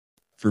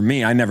for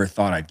me, I never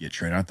thought I'd get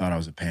traded. I thought I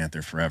was a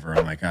Panther forever.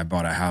 I'm like, I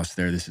bought a house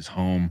there. This is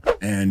home.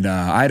 And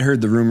I'd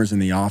heard the rumors in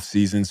the off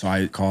season. So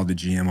I called the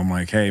GM. I'm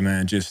like, hey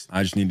man,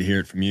 I just need to hear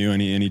it from you.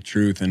 Any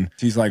truth? And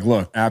he's like,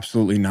 look,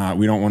 absolutely not.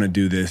 We don't want to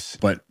do this,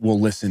 but we'll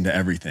listen to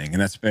everything.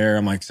 And that's fair.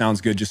 I'm like,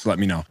 sounds good. Just let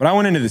me know. But I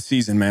went into the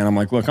season, man. I'm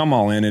like, look, I'm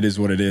all in. It is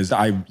what it is.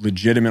 I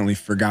legitimately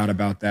forgot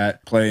about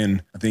that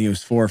playing. I think it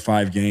was 4 or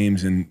 5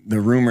 games, and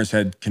the rumors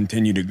had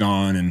continued to go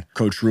on, and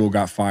Coach Rule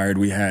got fired.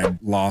 We had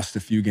lost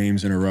a few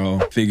games in a row.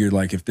 Figured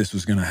like if this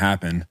was going to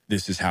happen,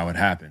 this is how it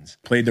happens.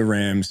 Played the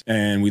Rams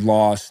and we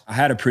lost. I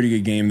had a pretty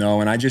good game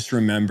though. And I just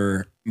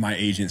remember my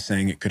agent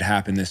saying it could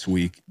happen this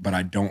week, but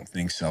I don't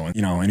think so. And,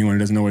 anyone who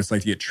doesn't know what it's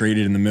like to get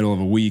traded in the middle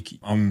of a week,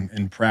 I'm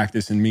in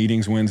practice and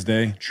meetings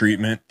Wednesday,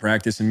 treatment,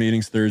 practice and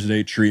meetings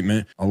Thursday,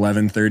 treatment,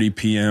 11:30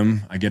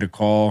 p.m. I get a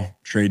call,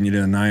 trading you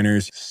to the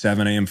Niners,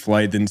 7 a.m.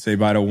 flight, didn't say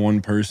bye to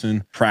one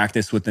person,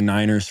 practice with the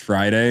Niners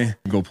Friday,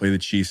 go play the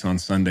Chiefs on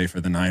Sunday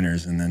for the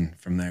Niners, and then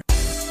from there.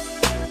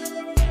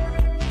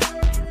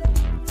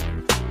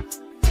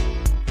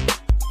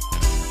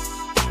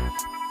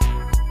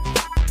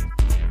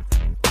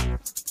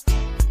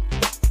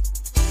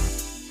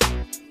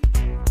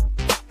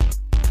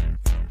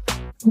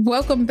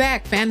 Welcome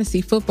back,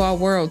 Fantasy Football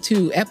World,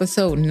 to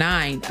episode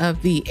 9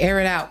 of the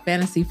Air It Out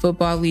Fantasy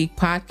Football League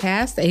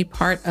podcast, a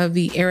part of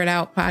the Air It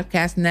Out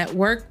Podcast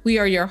Network. We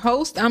are your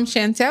host. I'm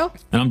Chantel.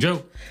 And I'm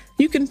Joe.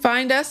 You can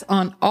find us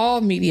on all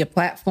media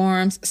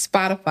platforms: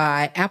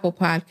 Spotify, Apple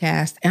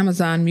Podcast,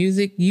 Amazon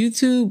Music,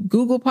 YouTube,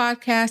 Google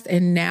Podcast,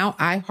 and now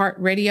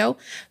iHeartRadio.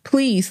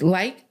 Please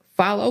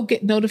follow,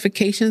 get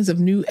notifications of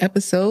new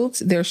episodes.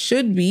 There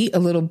should be a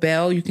little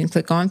bell you can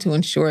click on to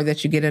ensure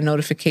that you get a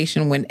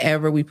notification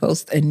whenever we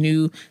post a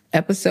new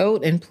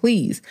episode. And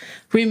please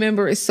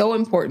remember, it's so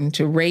important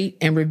to rate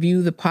and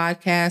review the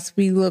podcast.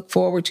 We look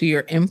forward to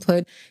your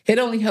input. It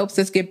only helps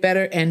us get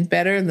better and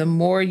better. The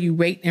more you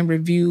rate and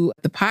review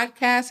the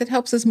podcast, it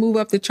helps us move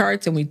up the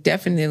charts, and we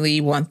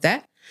definitely want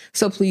that.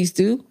 So please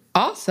do.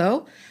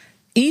 Also,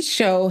 each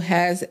show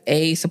has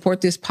a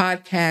support this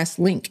podcast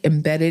link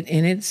embedded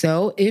in it.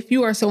 So if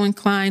you are so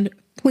inclined,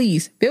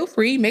 please feel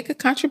free, make a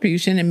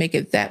contribution and make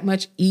it that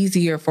much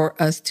easier for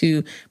us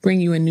to bring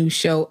you a new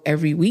show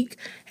every week.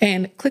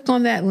 And click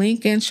on that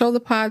link and show the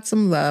pod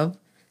some love.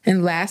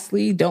 And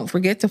lastly, don't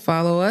forget to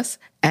follow us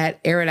at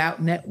Air It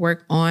Out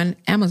Network on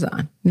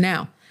Amazon.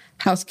 Now,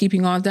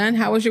 housekeeping all done.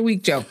 How was your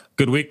week, Joe?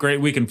 Good week,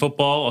 great week in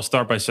football. I'll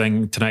start by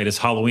saying tonight is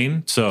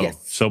Halloween. So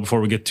before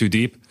we get too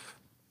deep,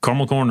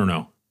 caramel corn or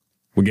no?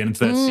 We're getting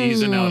into that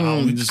season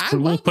now.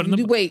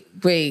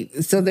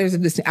 Wait. So there's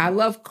a I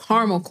love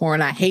caramel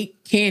corn. I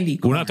hate candy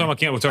corn. We're not talking about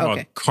candy. We're talking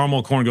about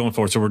caramel corn going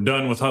forward. So we're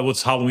done with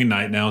what's Halloween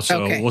night now.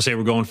 So we'll say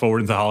we're going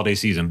forward into the holiday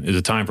season. Is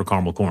it time for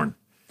caramel corn?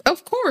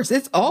 Of course.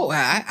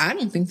 I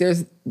don't think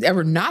there's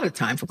ever not a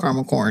time for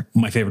caramel corn.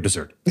 My favorite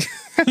dessert.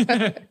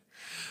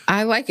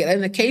 I like it.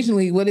 And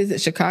occasionally, what is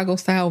it? Chicago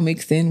style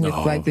mixed in with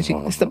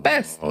it's the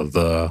best.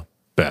 The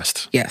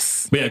best.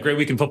 Yes. But yeah, great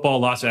week in football.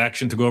 Lots of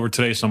action to go over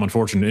today. Some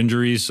unfortunate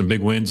injuries, some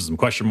big wins, and some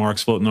question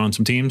marks floating on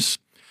some teams.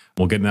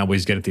 We'll get in that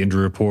ways, get at the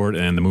injury report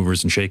and the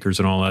movers and shakers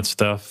and all that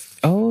stuff.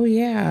 Oh,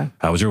 yeah.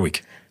 How was your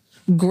week?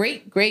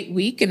 Great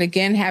week. And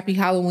again, happy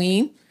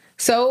Halloween.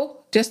 So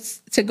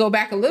just to go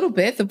back a little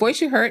bit, the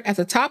voice you heard at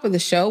the top of the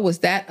show was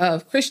that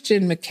of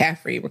Christian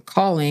McCaffrey,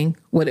 recalling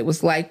what it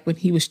was like when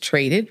he was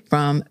traded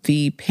from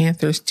the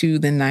Panthers to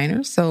the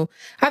Niners. So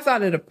I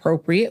thought it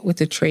appropriate with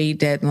the trade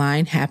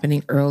deadline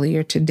happening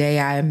earlier today.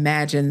 I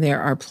imagine there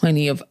are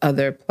plenty of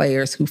other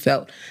players who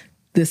felt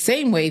the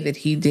same way that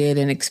he did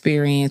and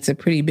experienced a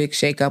pretty big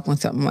shakeup when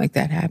something like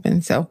that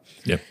happened. So,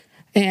 yep.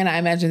 And I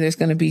imagine there's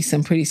going to be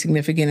some pretty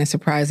significant and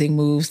surprising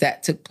moves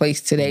that took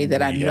place today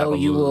that I know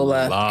you will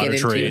get into. A lot of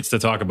trades to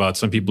talk about.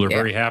 Some people are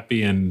very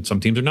happy and some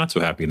teams are not so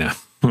happy now.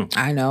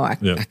 I know. I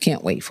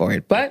can't wait for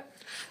it. But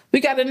we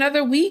got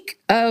another week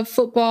of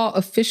football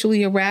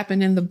officially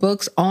wrapping in the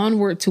books.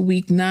 Onward to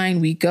week 9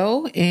 we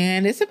go.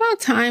 And it's about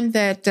time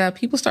that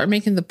people start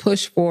making the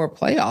push for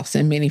playoffs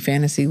in many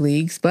fantasy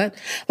leagues. But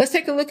let's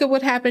take a look at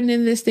what happened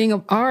in this thing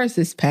of ours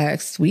this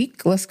past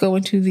week. Let's go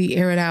into the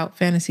Air It Out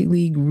Fantasy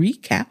League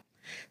recap.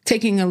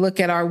 Taking a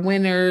look at our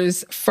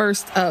winners,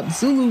 first up,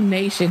 Zulu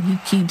Nation. He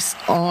keeps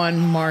on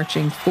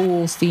marching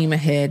full steam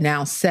ahead,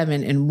 now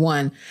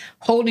 7-1,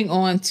 holding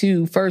on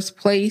to first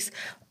place.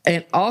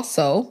 And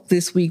also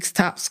this week's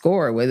top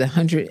scorer with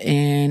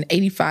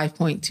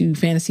 185.2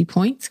 fantasy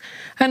points.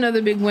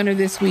 Another big winner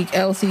this week,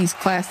 LC's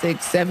Classic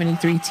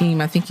 73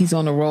 team. I think he's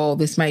on a roll.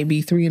 This might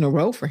be 3 in a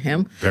row for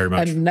him. Very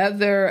much.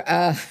 Another,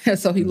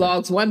 so he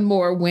logs one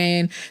more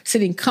win,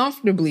 sitting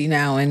comfortably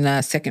now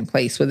in second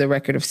place with a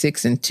record of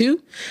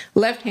 6-2.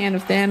 Left hand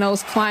of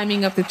Thanos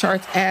climbing up the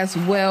charts as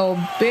well.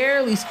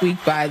 Barely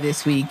squeaked by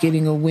this week,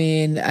 getting a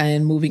win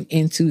and moving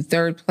into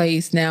third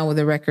place now with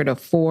a record of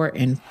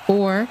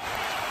 4-4.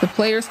 The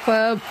Players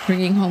Club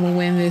bringing home a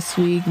win this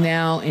week,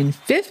 now in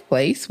 5th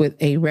place with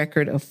a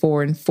record of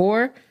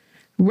 4-4.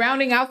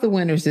 Rounding out the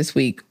winners this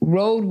week,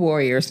 Road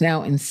Warriors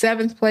now in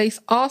 7th place,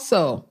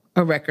 also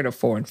a record of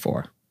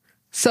 4-4.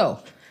 So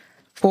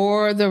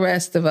For the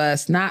rest of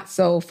us, not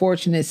so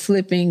fortunate,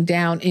 slipping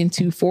down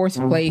into fourth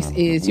place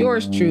is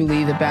yours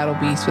truly, the Battle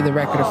Beast, with a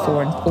record of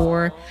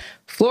 4-4.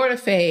 Florida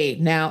Fade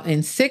now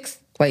in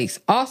sixth place,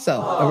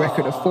 also a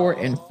record of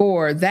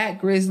 4-4. That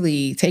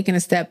Grizzly taking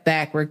a step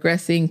back,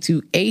 regressing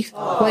to eighth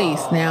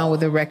place now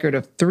with a record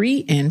of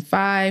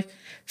 3-5.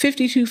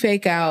 52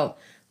 Fake Out,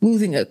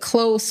 losing a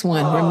close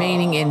one,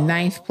 remaining in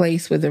ninth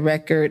place with a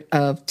record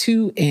of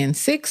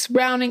 2-6.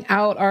 Rounding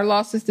out our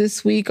losses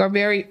this week, our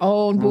very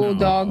own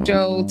Bulldog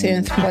Joe,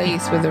 10th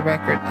place with a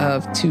record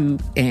of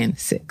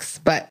 2-6.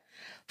 But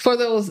for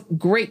those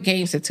great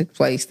games that took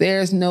place,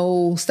 there's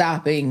no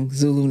stopping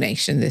Zulu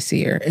Nation this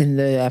year in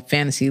the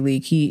fantasy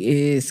league.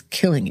 He is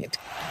killing it.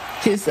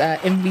 His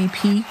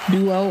MVP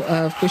duo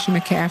of Christian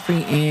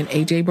McCaffrey and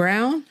A.J.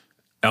 Brown.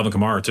 Alvin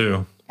Kamara,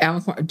 too.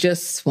 Alvin Kamara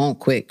just won't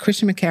quit.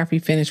 Christian McCaffrey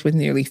finished with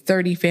nearly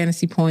 30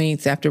 fantasy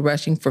points after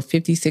rushing for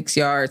 56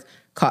 yards,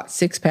 caught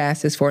 6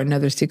 passes for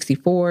another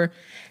 64,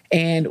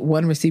 and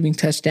 1 receiving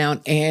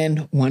touchdown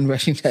and 1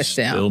 rushing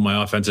touchdown. Still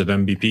my offensive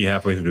MVP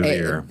halfway through the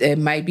year. It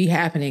might be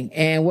happening.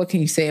 And what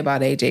can you say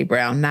about A.J.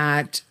 Brown?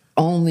 Not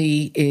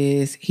only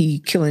is he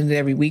killing it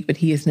every week, but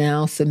he has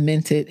now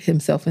cemented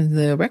himself in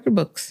the record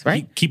books,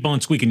 right? Keep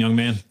on squeaking, young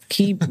man.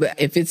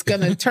 If it's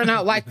going to turn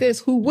out like this,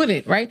 who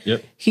wouldn't, right?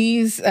 Yep.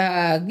 He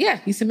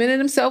cemented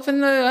himself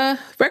in the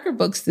record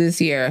books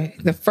this year.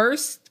 The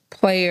first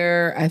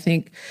player, I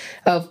think,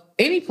 of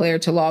any player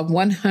to log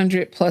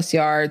 100 plus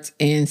yards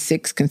in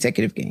 6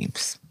 consecutive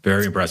games.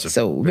 Very impressive.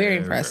 So very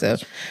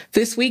impressive.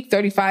 This week,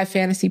 35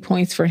 fantasy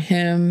points for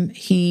him.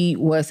 He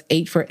was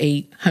 8 for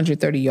 8,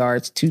 130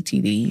 yards, 2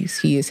 TDs.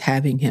 He is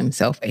having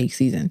himself a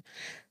season.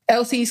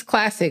 LC's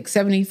Classic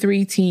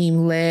 73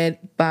 team led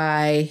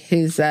by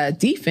his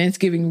defense,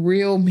 giving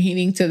real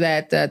meaning to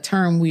that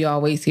term we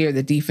always hear,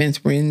 the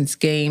defense wins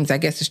games. I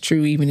guess it's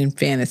true even in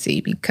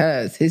fantasy,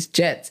 because his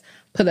Jets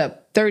put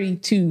up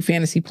 32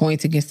 fantasy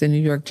points against the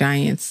New York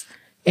Giants.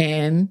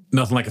 And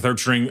nothing like a third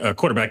string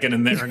quarterback getting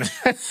in there and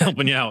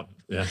helping you out.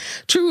 Yeah.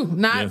 True.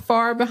 Not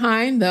far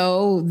behind,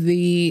 though,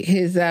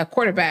 his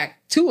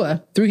quarterback,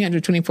 Tua,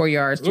 324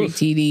 yards, 3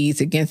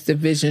 TDs against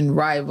division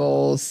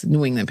rivals,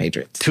 New England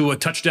Patriots. Tua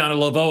touchdown at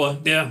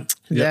Lavoa. Yeah.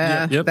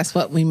 Yep. That's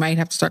what we might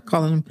have to start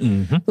calling him.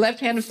 Mm-hmm.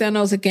 Left-handed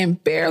Thanos, again,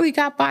 barely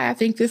got by. I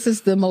think this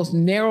is the most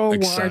narrow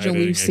margin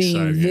we've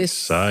seen this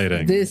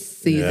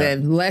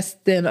season. Yeah. Less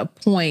than a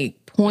point.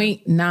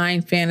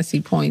 0.9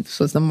 fantasy points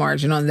was the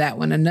margin on that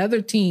one. Another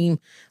team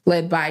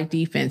led by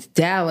defense,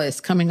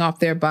 Dallas, coming off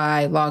their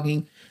bye,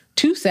 logging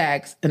 2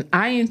 sacks, an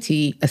INT,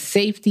 a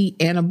safety,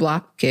 and a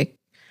block kick.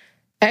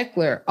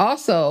 Eckler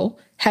also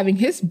having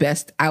his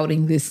best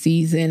outing this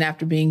season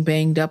after being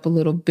banged up a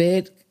little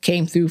bit,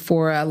 came through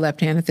for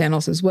left-handed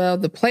Thanos as well.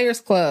 The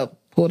Players Club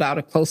pulled out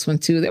a close one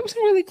too. There were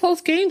some really close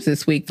games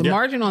this week. The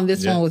margin on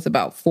this one was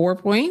about 4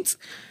 points.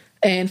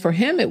 And for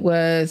him, it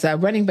was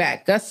running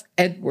back Gus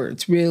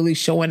Edwards really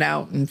showing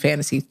out in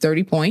fantasy,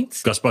 30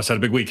 points. Gus Bus had a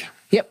big week.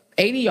 Yep,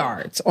 80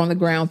 yards on the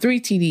ground, 3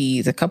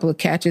 TDs, a couple of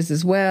catches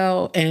as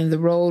well. And the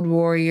Road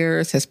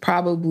Warriors has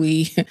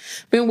probably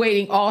been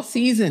waiting all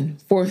season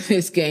for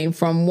this game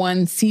from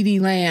one CeeDee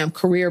Lamb,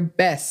 career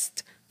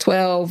best,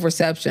 12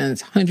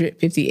 receptions,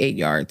 158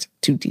 yards,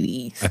 2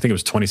 TDs. I think it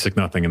was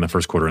 26-0 in the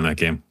first quarter in that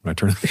game. I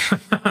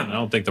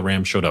don't think the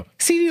Rams showed up.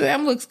 CeeDee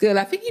Lamb looks good.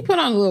 I think he put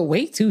on a little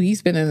weight too.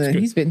 He's been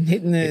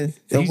hitting the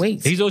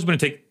weights. He's always been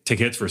take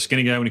hits for a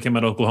skinny guy when he came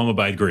out of Oklahoma,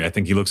 but I agree. I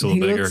think he looks a little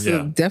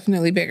bigger.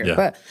 Definitely bigger. Yeah.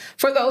 But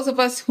for those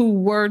of us who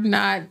were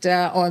not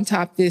on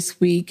top this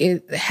week,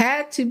 it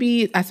had to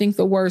be, I think,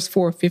 the worst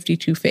for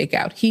 52 Fake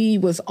Out. He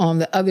was on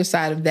the other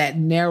side of that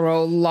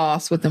narrow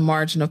loss with a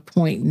margin of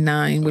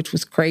 0.9, which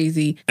was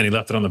crazy. And he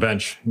left it on the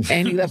bench.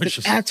 And he left it.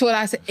 That's what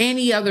I said.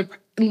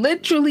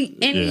 Literally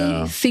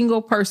any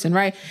single person,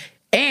 right?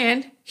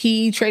 And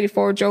he traded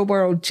for Joe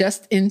Burrow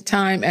just in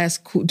time as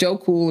Joe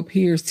Cool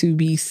appears to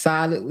be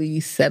solidly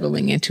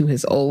settling into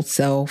his old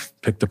self.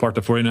 Picked apart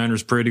the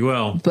 49ers pretty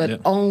well.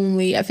 But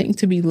only, I think,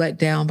 to be let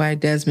down by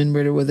Desmond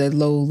Ridder with a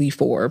lowly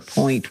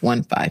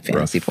 4.15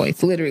 fantasy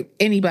points. Literally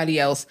anybody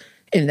else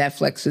in that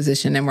flex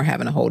position, and we're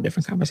having a whole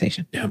different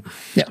conversation. Yeah.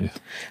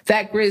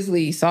 That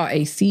Grizzly saw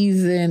a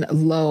season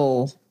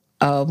low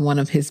of one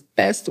of his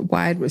best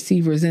wide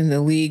receivers in the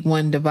league,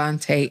 one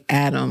Davante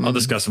Adams. I'll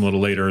discuss him a little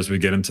later as we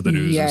get into the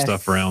news and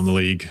stuff around the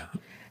league.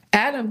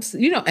 Adams,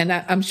 and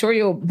I'm sure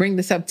you'll bring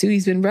this up too.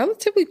 He's been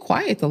relatively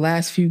quiet the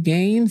last few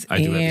games. I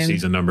do have the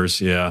season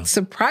numbers,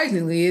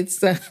 surprisingly,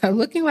 it's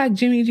looking like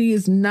Jimmy G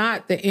is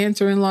not the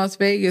answer in Las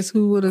Vegas.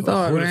 Who would have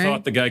thought, Who would have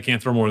thought the guy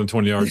can't throw more than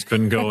 20 yards,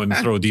 couldn't go and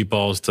throw deep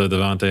balls to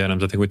Davante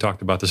Adams. I think we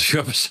talked about this a few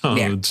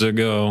episodes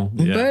ago.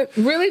 Yeah. But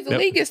really, the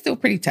league is still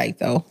pretty tight,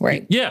 though,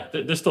 right? Yeah,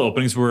 there's still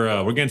openings.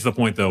 We're getting to the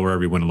point, though, where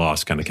every win and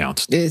loss kind of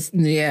counts.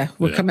 We're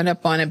coming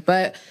up on it.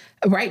 But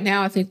Right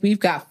now, I think we've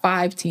got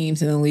 5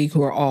 teams in the league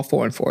who are all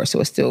 4-4.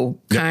 So it's still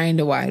kind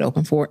of wide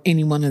open for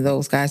any one of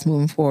those guys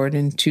moving forward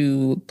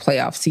into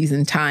playoff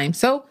season time.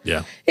 So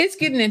it's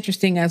getting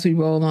interesting as we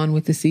roll on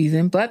with the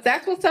season. But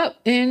that's what's up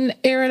in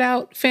Air It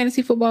Out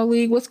Fantasy Football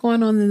League. What's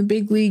going on in the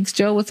big leagues?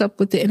 Joe, what's up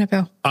with the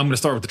NFL? I'm going to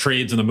start with the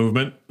trades and the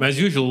movement. As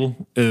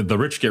usual, the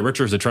rich get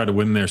richer as they try to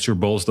win their Super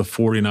Bowls. The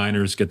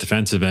 49ers get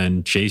defensive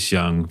end Chase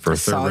Young for a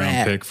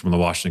third-round pick from the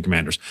Washington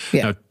Commanders.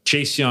 Now,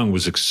 Chase Young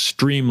was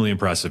extremely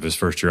impressive his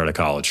first year out of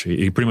college.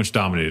 He pretty much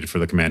dominated for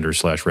the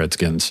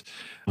Commanders/Redskins.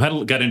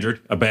 Got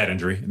injured, a bad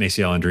injury, an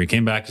ACL injury.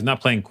 Came back, he's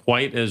not playing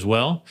quite as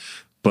well,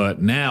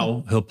 but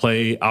now he'll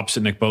play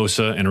opposite Nick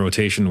Bosa in a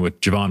rotation with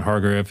Javon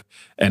Hargrave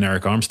and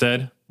Eric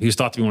Armstead. He's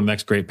thought to be one of the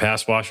next great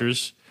pass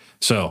washers.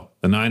 So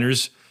the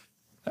Niners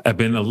have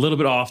been a little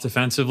bit off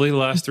defensively the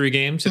last 3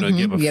 games.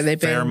 Give a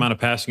fair amount of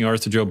passing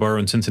yards to Joe Burrow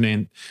and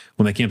Cincinnati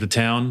when they came to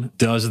town.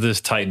 Does this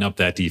tighten up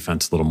that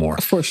defense a little more?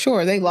 For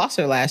sure. They lost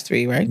their last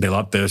 3, right? They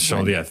lost their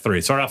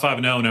 3. Started out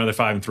 5-0, now they're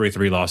 5-3,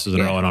 3 losses in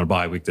a row, and on a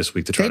bye week this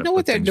week to try to know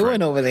what they're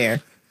doing over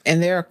there,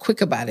 and they're quick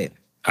about it.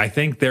 I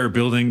think they're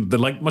building,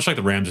 much like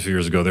the Rams a few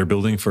years ago, they're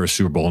building for a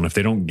Super Bowl. And if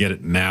they don't get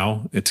it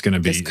now, it's going to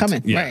be... It's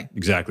coming, right.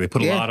 Exactly. They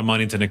put a lot of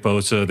money into Nick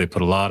Bosa. They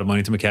put a lot of money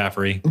into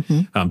McCaffrey.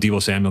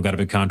 Deebo Samuel got a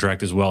big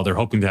contract as well. They're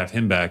hoping to have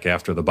him back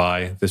after the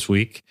bye this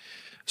week.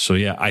 So,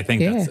 I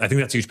think that's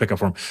a huge pickup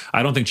for him.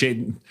 I don't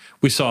think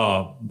we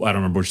saw, I don't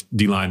remember which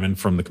D lineman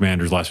from the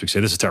Commanders last week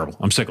say, this is terrible.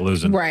 I'm sick of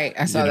losing. Right.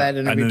 I saw that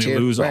in the And then they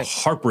lose a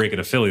heartbreak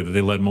at Philly that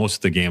they led most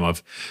of the game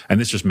of. And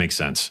this just makes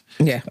sense.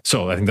 Yeah.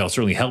 So I think that'll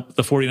certainly help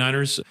the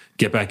 49ers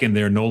get back in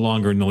there, no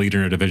longer in the leader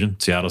in their division.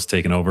 Seattle's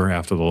taken over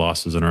after the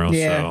losses in a row.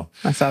 Yeah, so,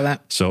 I saw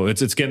that. So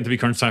it's getting to be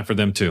crunch time for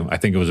them too. I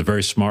think it was a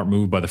very smart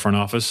move by the front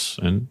office.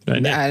 And I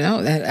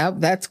know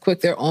that's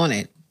quick. They're on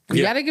it.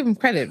 You got to give them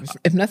credit,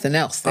 if nothing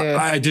else.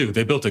 I do.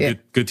 They built a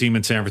good team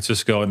in San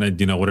Francisco, and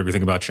whatever you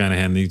think about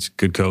Shanahan, he's a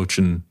good coach,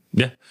 and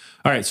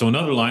All right, so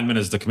another lineman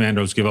as the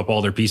Commandos give up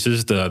all their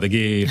pieces. They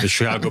gave the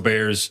Chicago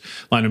Bears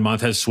lineman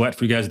Montez Sweat.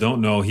 For you guys who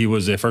don't know, he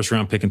was a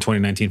first-round pick in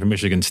 2019 from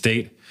Michigan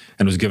State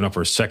and was given up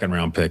for a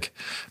second-round pick.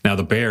 Now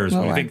the Bears,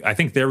 I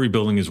think they're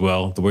rebuilding as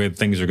well. The way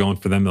things are going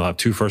for them, they'll have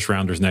 2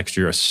 first-rounders next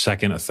year, a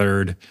second, a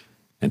third,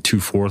 and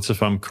 2 fourths,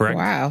 if I'm correct.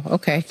 Wow,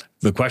 okay.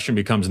 The question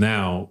becomes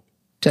now,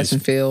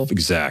 Justin Fields.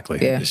 Exactly.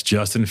 Yeah. Is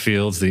Justin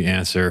Fields the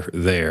answer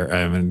there?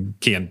 I mean,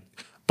 can't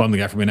bum the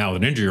guy for me now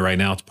with an injury right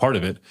now. It's part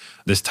of it.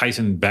 This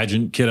Tyson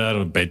Bagent kid,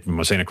 am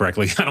I saying it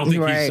correctly? I don't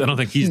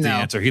think he's the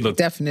answer. He looked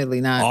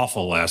definitely not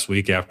awful last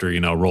week after,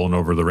 rolling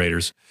over the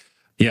Raiders.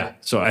 Yeah.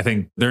 So I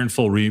think they're in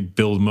full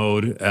rebuild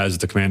mode as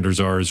the Commanders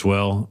are as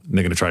well. And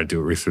they're going to try to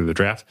do it through the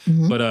draft.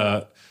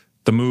 But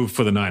the move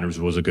for the Niners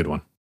was a good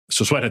one.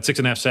 So Sweat had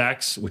 6.5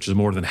 sacks, which is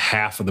more than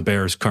half of the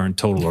Bears' current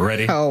total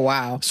already. Oh,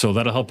 wow. So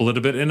that'll help a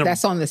little bit.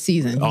 That's on the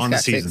season. On the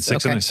season.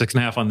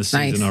 6.5 on the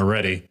season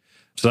already.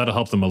 So that'll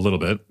help them a little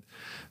bit.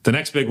 The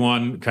next big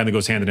one kind of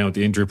goes hand in hand with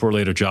the injury report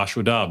later.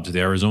 Joshua Dobbs, the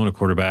Arizona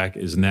quarterback,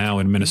 is now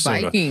in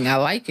Minnesota. Viking, I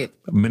like it.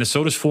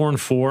 Minnesota's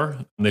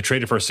 4-4. They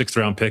traded for a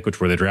 6th-round pick, which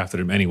where they drafted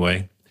him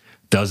anyway.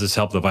 Does this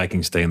help the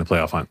Vikings stay in the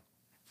playoff hunt?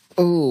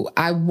 Oh,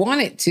 I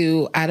want it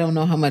to. I don't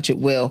know how much it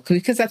will,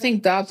 because I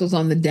think Dobbs was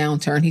on the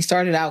downturn. He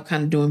started out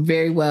kind of doing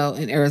very well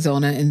in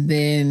Arizona and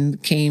then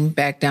came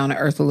back down to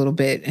earth a little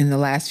bit in the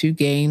last few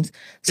games.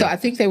 So I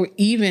think they were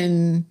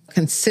even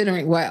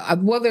considering,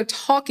 they're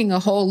talking a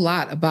whole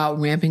lot about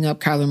ramping up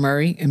Kyler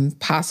Murray and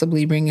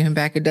possibly bringing him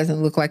back. It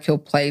doesn't look like he'll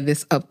play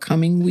this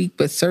upcoming week,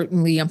 but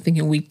certainly I'm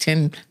thinking week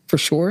 10 for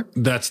sure.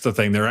 That's the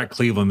thing. They're at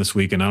Cleveland this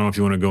week, and I don't know if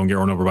you want to go and get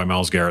run over by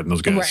Myles Garrett and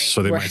those guys.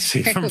 So they might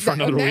see them for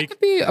another week. That could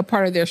be a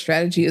part of their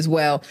strategy as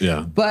well.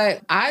 Yeah.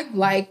 But I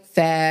like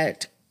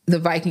that the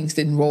Vikings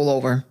didn't roll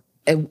over.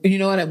 And you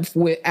know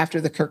what?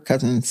 After the Kirk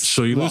Cousins.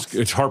 So you lose.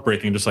 It's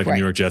heartbreaking, just like the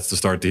New York Jets to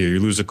start the year. You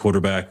lose a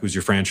quarterback who's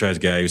your franchise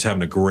guy who's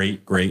having a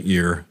great, great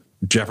year.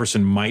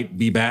 Jefferson might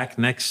be back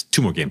next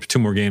 2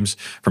 more games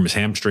from his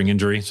hamstring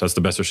injury. So that's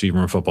the best receiver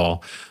in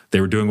football. They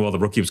were doing well. The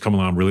rookie was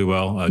coming along really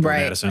well.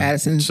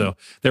 Addison. So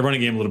they're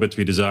running a game a little bit to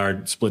be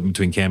desired, splitting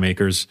between Cam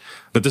Akers.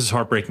 But this is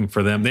heartbreaking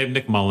for them. They have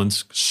Nick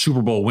Mullins,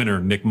 Super Bowl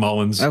winner Nick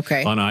Mullins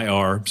on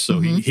IR.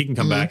 So he can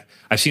come back.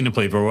 I've seen him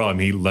play very well. I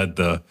mean, he led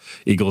the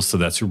Eagles to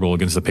that Super Bowl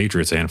against the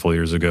Patriots a handful of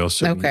years ago.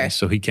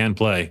 So he can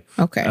play.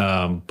 Okay.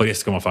 But he has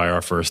to come off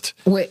IR first.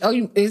 Wait,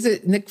 is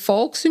it Nick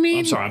Folks, you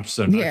mean? I'm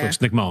sorry.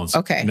 It's Nick Mullins.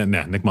 Okay.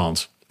 Nick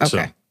Mullins.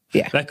 Okay.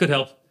 So that could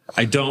help.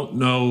 I don't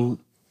know.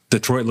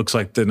 Detroit looks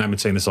like, and I've been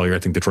saying this all year, I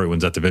think Detroit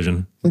wins that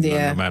division.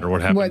 Yeah. No matter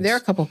what happens. Well, there are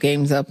a couple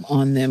games up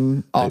on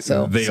them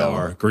also. They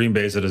are. Green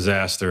Bay's a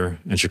disaster,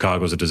 and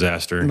Chicago's a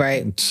disaster.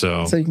 Right.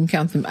 So you can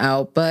count them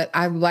out. But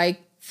I like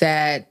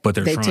that but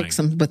they're trying.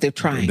 They're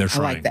trying. I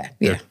like that.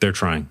 Yeah. They're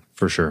trying,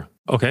 for sure.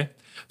 Okay.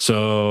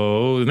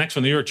 So the next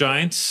one, the New York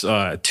Giants,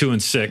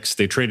 2-6.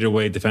 They traded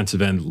away defensive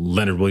end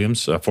Leonard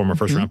Williams, a former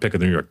first-round pick of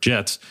the New York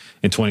Jets,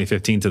 in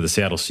 2015 to the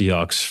Seattle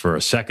Seahawks for a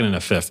 2nd and a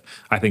 5th.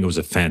 I think it was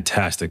a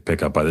fantastic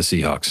pickup by the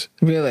Seahawks.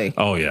 Really?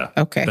 Oh, yeah.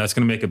 Okay. That's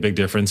going to make a big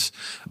difference.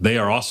 They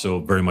are also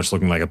very much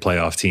looking like a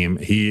playoff team.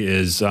 He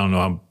is, I don't know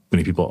how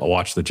many people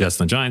watch the Jets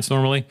and the Giants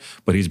normally,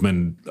 but he's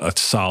been a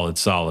solid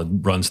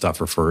run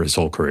stuffer for his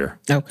whole career.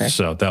 Okay.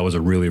 So that was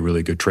a really,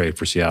 really good trade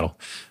for Seattle.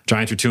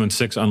 Giants are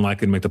 2-6,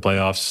 unlikely to make the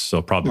playoffs.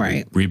 So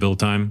probably rebuild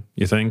time,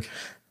 you think?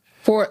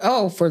 For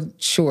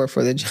sure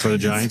for the Giants. For the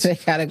Giants? They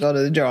got to go to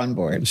the drawing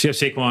board. So you have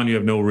Saquon, you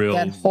have no real...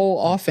 That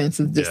whole offense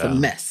is just a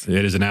mess.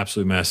 It is an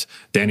absolute mess.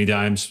 Danny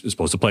Dimes is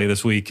supposed to play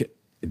this week.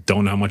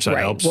 Don't know how much that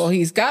helps. Well,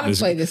 he's got to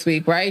play this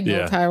week, right?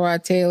 No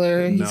Tyrod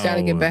Taylor. He's got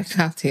to get back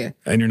out there.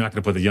 And you're not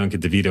going to put the young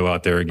kid DeVito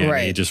out there again.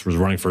 Right. He just was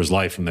running for his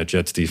life from that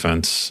Jets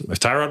defense. If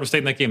Tyrod was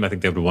staying in that game, I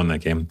think they would have won that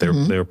game. They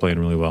were playing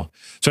really well.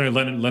 So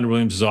anyway, Leonard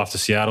Williams is off to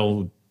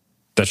Seattle.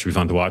 That should be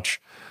fun to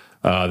watch.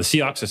 The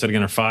Seahawks, I said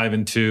again, are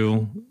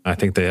 5-2. I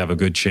think they have a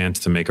good chance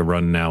to make a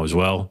run now as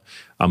well.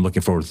 I'm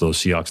looking forward to those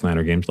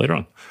Seahawks-Niner games later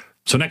on.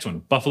 So next one,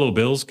 Buffalo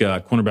Bills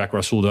got cornerback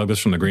Rasul Douglas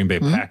from the Green Bay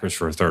Packers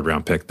for a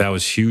third-round pick. That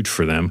was huge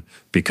for them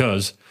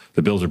because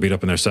the Bills are beat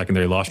up in their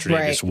secondary. Lost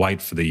Tre'Davious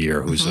White for the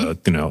year, who's a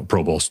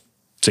Pro Bowl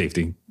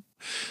safety.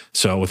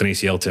 So with an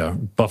ACL tear,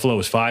 Buffalo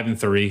was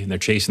 5-3, and they're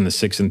chasing the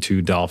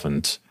 6-2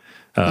 Dolphins.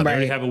 They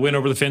already have a win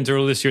over the Fins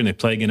earlier this year, and they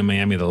play again in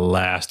Miami the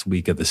last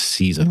week of the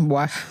season.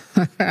 Wow.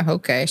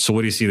 Okay. So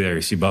what do you see there?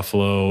 You see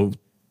Buffalo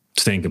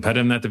staying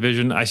competitive in that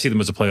division? I see them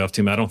as a playoff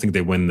team. I don't think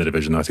they win the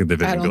division. I think the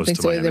division goes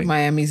to Miami. Either.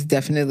 Miami's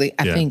definitely,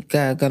 I think,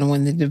 going to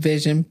win the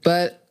division,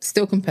 but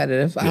still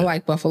competitive. I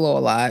like Buffalo a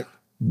lot.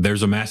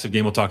 There's a massive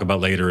game we'll talk about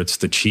later. It's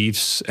the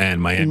Chiefs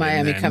and Miami.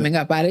 Miami coming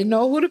up. I didn't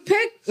know who to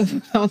pick.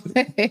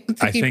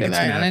 I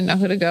didn't know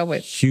who to go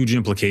with. Huge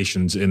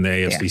implications in the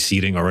AFC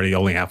seeding already,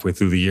 only halfway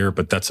through the year,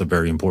 but that's a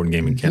very important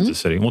game in Kansas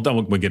City. We'll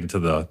get into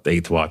the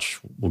eighth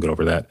watch. We'll get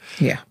over that.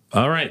 Yeah.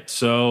 All right.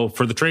 So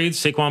for the trades,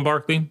 Saquon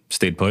Barkley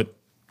stayed put.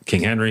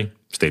 King Henry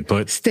stayed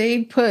put.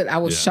 Stayed put. I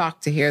was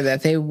shocked to hear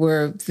that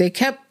they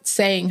kept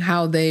saying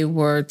how they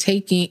were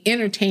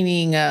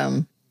entertaining,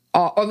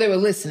 or they were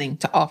listening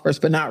to offers,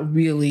 but not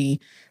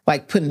really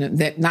like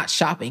not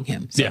shopping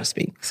him, so to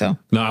speak. So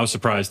no, I was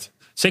surprised.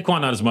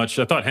 Saquon not as much.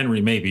 I thought Henry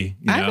maybe.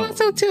 I thought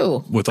so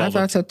too. With all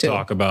the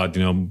talk about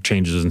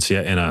changes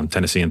in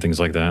Tennessee and things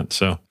like that.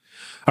 So,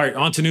 all right,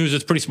 on to news.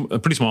 It's pretty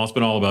small. It's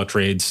been all about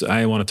trades.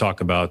 I want to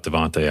talk about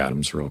Davante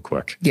Adams real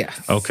quick.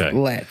 Yes. Okay.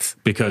 Let's.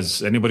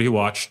 Because anybody who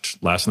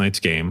watched last night's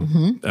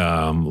game,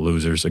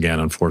 losers again,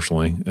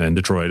 unfortunately, in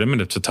Detroit. I mean,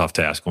 it's a tough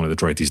task going to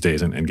Detroit these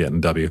days and getting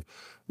a W.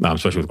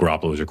 Especially with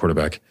Garoppolo as your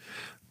quarterback.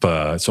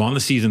 But so on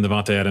the season,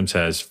 Davante Adams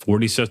has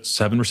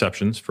 47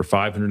 receptions for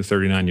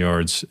 539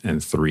 yards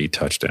and 3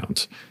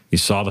 touchdowns. You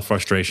saw the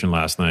frustration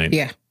last night.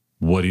 Yeah.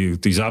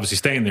 He's obviously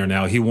staying there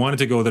now. He wanted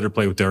to go there to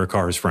play with Derek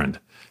Carr, his friend.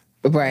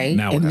 Right.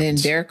 Now and then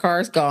Derek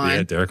Carr's gone.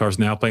 Yeah, Derek Carr's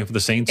now playing for the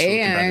Saints.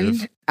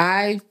 And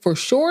I for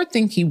sure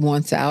think he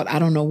wants out. I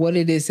don't know what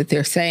it is that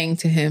they're saying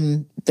to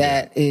him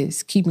that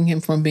is keeping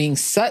him from being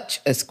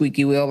such a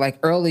squeaky wheel. Like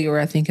earlier,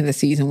 I think in the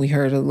season, we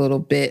heard a little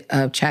bit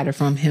of chatter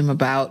from him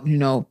about,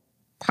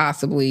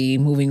 possibly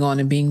moving on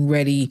and being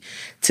ready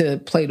to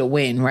play to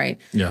win, right?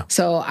 Yeah.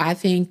 So I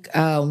think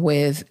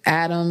with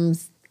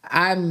Adams,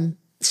 I'm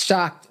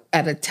shocked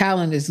at a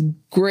talent as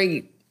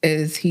great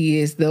as he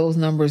is. Those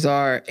numbers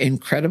are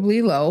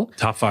incredibly low.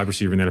 Top 5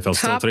 receiver in the NFL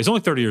still today. He's only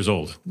 30 years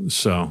old,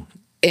 so.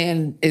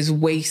 And is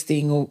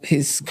wasting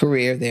his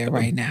career there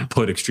right now.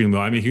 Put extremely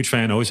well. I'm a huge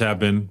fan, always have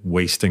been.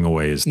 Wasting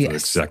away is the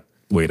exact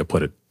way to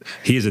put it.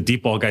 He is a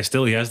deep ball guy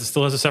still. He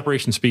still has a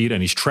separation speed,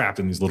 and he's trapped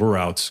in these little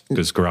routes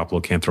because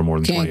Garoppolo can't throw more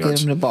than 20 yards. Can't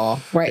give him the ball.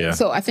 Right. Yeah.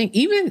 So I think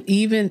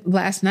even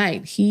last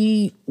night,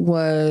 he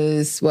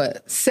was,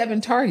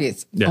 7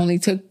 targets. Yeah. Only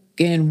took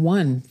in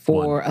 1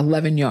 for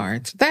 11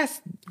 yards.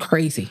 That's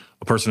crazy.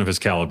 A person of his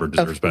caliber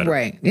deserves better.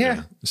 Right.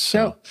 Yeah.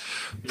 So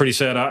pretty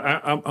sad.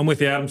 I'm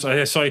with you, Adams.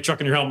 I saw you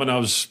chucking your helmet.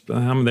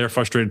 I'm there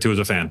frustrated too as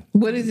a fan.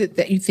 What is it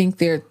that you think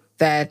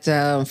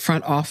that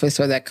front office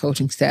or that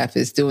coaching staff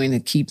is doing to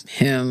keep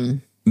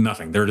him?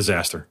 Nothing. They're a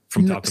disaster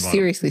from top to bottom.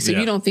 Seriously. So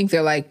you don't think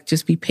they're like,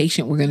 just be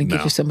patient. We're going to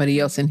get you somebody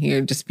else in here.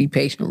 Just be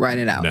patient. Write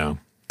it out. No.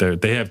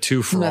 They have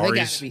 2 Ferraris. No, they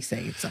got to be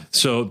saying something.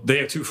 So they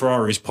have 2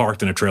 Ferraris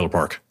parked in a trailer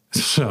park.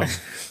 So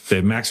they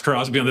have Max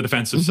Crosby on the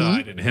defensive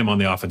side and him on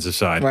the offensive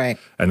side. Right.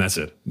 And that's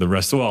it. The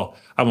rest, I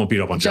won't beat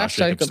up on Josh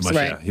Jacobs so much.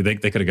 Right. Yeah,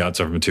 they could have got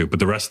some of him too. But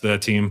the rest of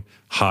that team,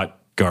 hot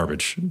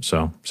garbage.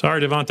 So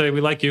sorry, Davante, we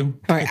like you.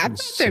 All right. I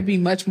thought there'd be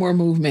much more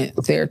movement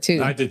there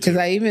too. I did too.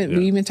 Because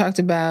we even talked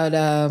about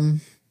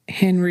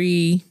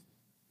Hunter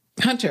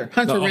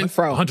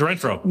Renfrow. Hunter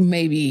Renfrow.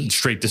 Maybe.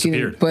 Straight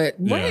disappeared. But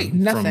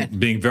nothing. From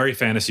being very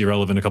fantasy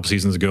relevant a couple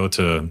seasons ago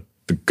to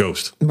the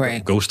ghost.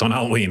 Right. Ghost on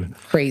Halloween.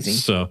 Crazy.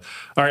 So,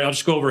 all right, I'll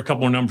just go over a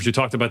couple more numbers. You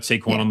talked about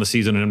Saquon on the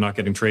season and him not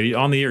getting traded.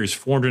 On the year, he's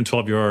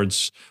 412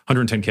 yards,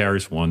 110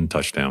 carries, 1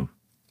 touchdown.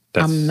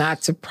 I'm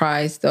not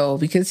surprised, though,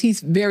 because he's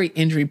very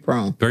injury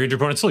prone. Very injury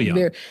prone. And still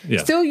young.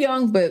 Still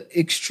young, but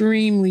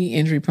extremely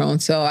injury prone.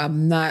 So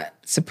I'm not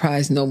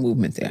surprised no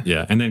movement there.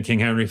 Yeah. And then King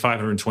Henry,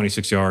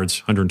 526 yards,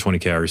 120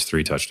 carries,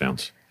 3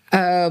 touchdowns.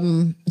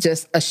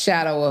 Just a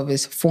shadow of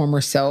his former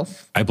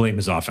self. I blame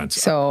his offense.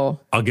 So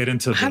I'll get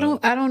into I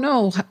don't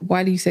know.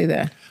 Why do you say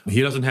that?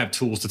 He doesn't have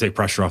tools to take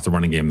pressure off the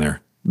running game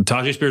there.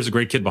 Tajay Spears is a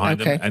great kid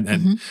behind him.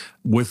 And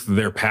with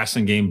their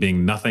passing game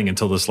being nothing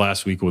until this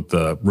last week with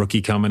the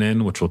rookie coming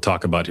in, which we'll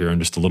talk about here in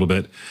just a little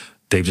bit,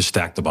 they've just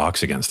stacked the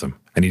box against him.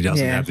 And he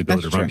doesn't have the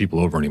ability to run people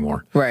over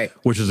anymore. Right.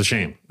 Which is a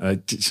shame.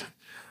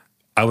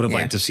 I would have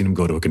liked to have seen him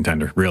go to a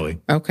contender,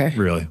 really. Okay.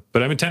 Really.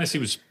 But I mean, Tennessee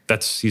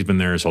he's been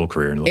there his whole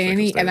career.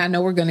 And I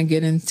know we're going to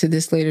get into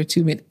this later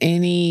too, but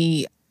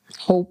any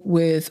hope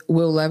with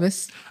Will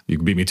Levis? You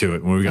can beat me to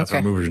it when we got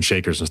some movers and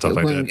shakers and stuff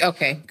like that.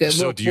 Okay, good.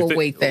 So we'll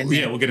wait then.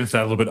 Yeah, we'll get into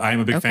that a little bit. I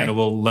am a big fan of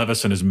Will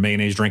Levis and his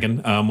mayonnaise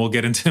drinking. We'll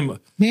get into him.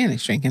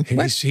 Mayonnaise drinking?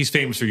 He's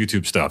famous for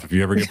YouTube stuff. If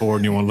you ever get bored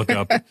and you want to look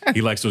up,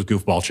 he likes those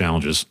goofball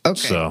challenges. Okay.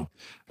 So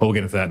we'll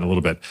get into that in a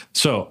little bit.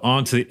 So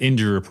on to the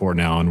injury report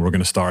now, and we're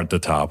going to start at the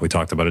top. We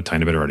talked about it a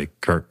tiny bit already.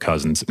 Kirk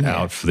Cousins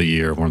out for the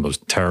year. One of those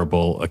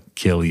terrible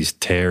Achilles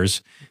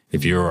tears.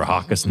 If you're a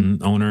Hawkinson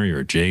owner, you're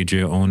a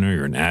JJ owner,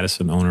 you're an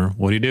Addison owner,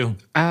 what do you do?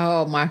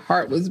 Oh, my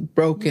heart was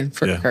broken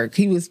for Kirk.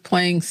 He was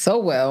playing so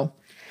well.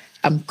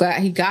 I'm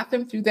glad he got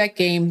them through that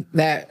game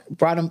that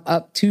brought them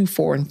up to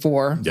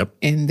 4-4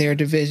 in their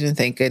division,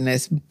 thank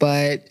goodness.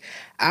 But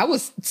I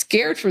was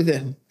scared for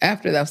them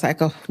after that. I was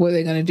like, oh, what are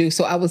they going to do?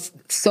 So I was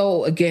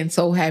so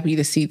happy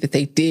to see that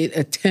they did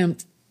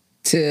attempt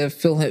to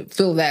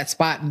fill that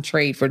spot and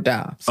trade for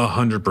Dobbs.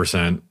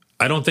 100%.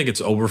 I don't think it's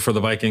over for the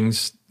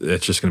Vikings.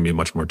 It's just going to be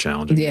much more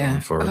challenging. Yeah.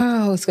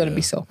 It's going to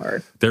be so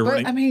hard.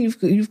 Running. I mean,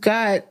 you've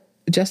got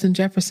Justin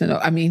Jefferson.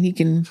 I mean, he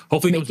can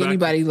make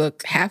anybody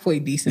look halfway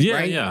decent,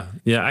 right?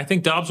 Yeah. I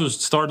think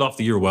Dobbs started off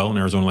the year well in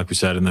Arizona, like we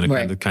said, and then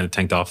it kind of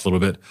tanked off a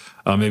little bit.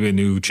 Maybe a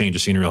new change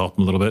of scenery will help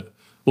him a little bit.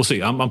 We'll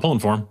see. I'm pulling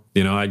for him.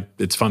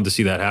 It's fun to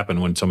see that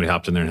happen when somebody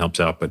hops in there and helps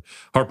out. But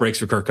heart breaks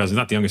for Kirk Cousins.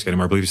 Not the youngest guy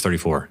anymore. I believe he's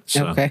 34.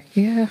 So, okay.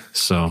 Yeah.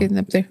 So getting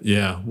up there.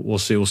 Yeah. We'll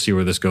see. We'll see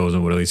where this goes.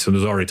 And so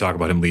there's already talk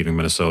about him leaving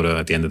Minnesota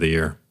at the end of the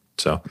year.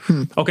 So,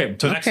 okay.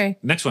 So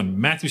next one,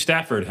 Matthew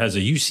Stafford has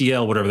a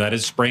UCL, whatever that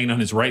is, sprain on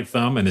his right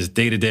thumb and his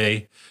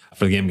day-to-day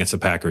for the game against the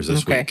Packers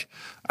this week.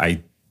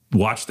 I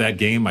watched that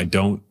game. I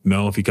don't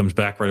know if he comes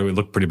back right away. It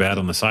looked pretty bad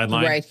on the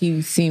sideline. Right.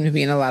 He seemed to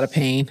be in a lot of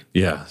pain.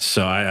 Yeah.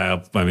 So I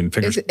mean,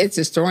 fingers. It's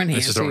his throwing hand.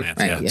 It's his throwing hand.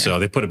 Right? Yeah. So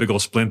they put a big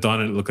old splint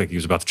on it. It looked like he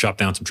was about to chop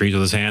down some trees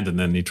with his hand, and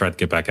then he tried to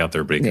get back out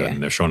there, but he couldn't.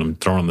 And they're showing him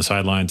throwing on the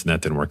sidelines, and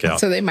that didn't work out.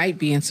 So they might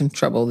be in some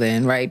trouble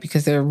then, right?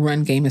 Because their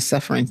run game is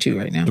suffering too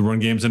right now. The run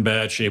game's in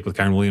bad shape with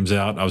Kyren Williams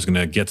out. I was going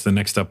to get to the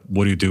next step.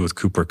 What do you do with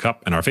Cooper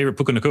Kupp and our favorite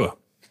Puka Nacua?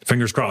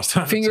 Fingers crossed.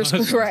 Fingers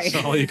crossed. Right.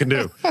 That's all you can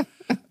do.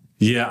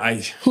 Yeah,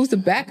 who's the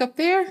backup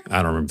there? I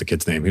don't remember the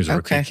kid's name. He was a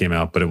rookie. He came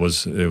out, but it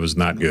was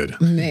not good.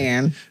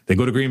 Man, they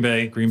go to Green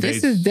Bay.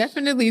 This is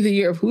definitely the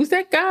year of who's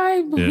that guy?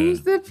 Yeah.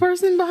 Who's the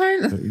person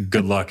behind?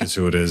 Good luck is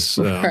who it is.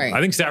 I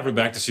think Stafford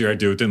back this year. I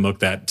do. It didn't look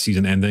that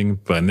season ending,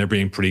 but they're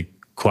being pretty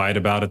quiet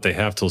about it. They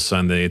have till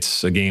Sunday.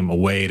 It's a game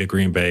away to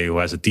Green Bay, who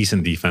has a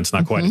decent defense,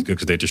 not quite as good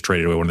because they just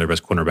traded away one of their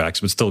best cornerbacks,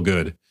 but still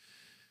good.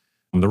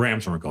 The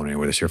Rams weren't going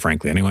anywhere this year,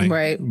 frankly, anyway.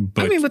 Right.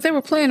 But they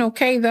were playing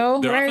okay,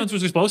 though. Their offense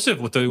was explosive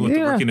with the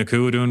rookie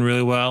Nacua doing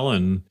really well.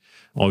 And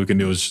all we can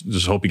do is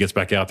just hope he gets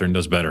back out there and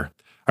does better.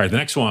 All right, the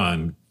next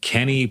one,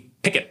 Kenny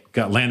Pickett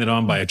got landed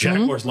on by a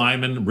Jaguars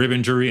lineman, rib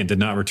injury, and did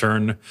not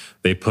return.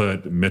 They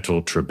put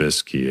Mitchell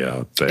Trubisky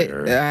out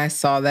there. I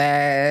saw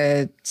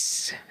that.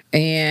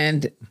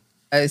 And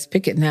is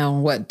Pickett now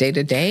what,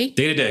 day-to-day?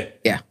 Day-to-day.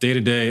 Yeah.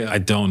 Day-to-day. I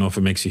don't know if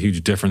it makes a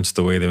huge difference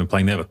the way they've been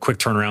playing. They have a quick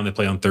turnaround. They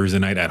play on Thursday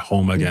night at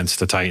home against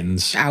the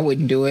Titans. I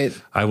wouldn't do it.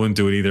 I wouldn't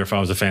do it either if I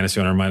was a fantasy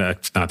owner.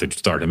 Not to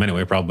start him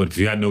anyway, probably, but if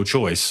you had no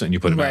choice and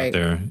you put him out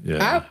there,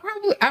 yeah.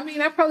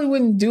 I probably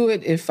wouldn't do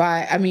it if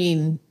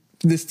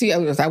the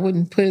Steelers, I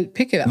wouldn't put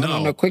Pickett out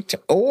on a quick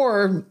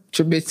or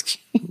Trubisky.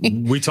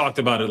 We talked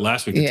about it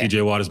last week.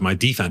 TJ Watt is my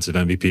defensive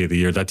MVP of the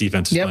year. That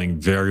defense is playing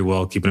very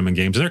well, keeping them in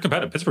games, and they're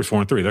competitive. Pittsburgh's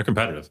 4-3. They're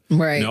competitive.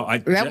 Right.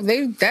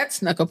 That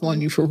snuck up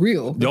on you for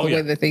real. The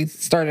way that they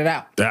started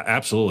out.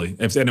 Absolutely.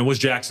 And it was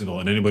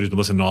Jacksonville, and anybody who's been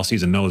listening all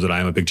season knows that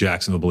I am a big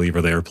Jacksonville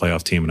believer. They're a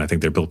playoff team, and I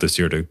think they're built this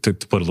year to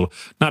put a little,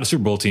 not a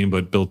Super Bowl team,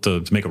 but built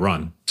to make a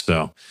run.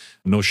 So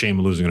no shame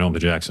in losing at home to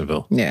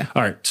Jacksonville. Yeah.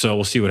 All right. So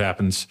we'll see what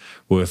happens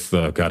with,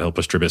 God help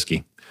us,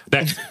 Trubisky.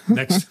 Next,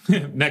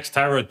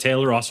 Tyrod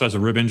Taylor also has a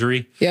rib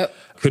injury. Yep.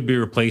 Could be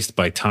replaced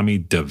by Tommy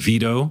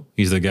DeVito.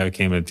 He's the guy who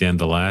came at the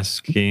end of the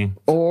last game.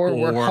 Or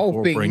we're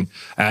hoping. Or bring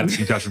out of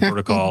concussion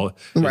protocol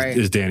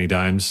is Danny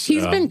Dimes.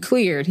 He's been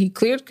cleared. He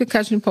cleared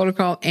concussion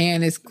protocol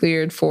and is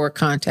cleared for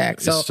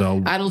contact.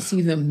 So I don't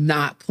see them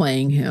not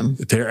playing him.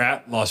 They're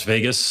at Las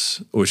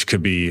Vegas, which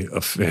could be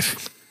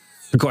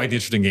quite an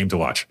interesting game to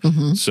watch.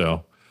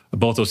 So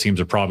both those teams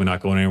are probably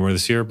not going anywhere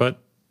this year, but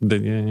race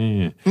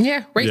to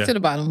the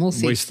bottom. We'll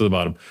see. Race to the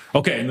bottom.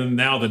 Okay, and then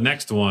now the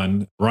next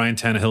one, Ryan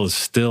Tannehill is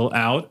still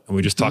out. And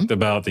we just talked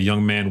about the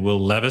young man, Will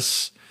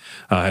Levis.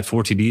 Had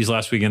 4 TDs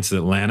last week against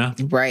Atlanta.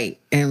 Right,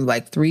 and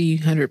like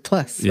 300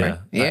 plus. Yeah. Right?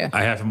 Yeah.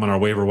 I have him on our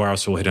waiver wire,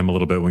 so we'll hit him a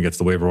little bit when we get to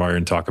the waiver wire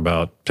and talk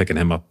about picking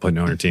him up, putting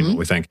him on your team, what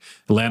we think.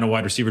 Atlanta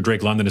wide receiver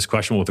Drake London is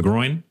questionable with the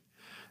groin.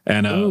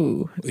 And I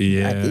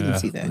didn't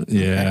see that.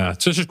 Yeah,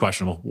 so it's just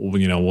questionable.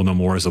 We'll know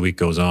more as the week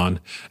goes on.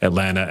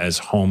 Atlanta as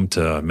home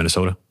to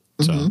Minnesota.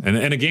 So,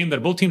 and a game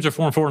that both teams are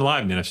 4-4 and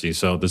live in the NFC.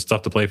 So there's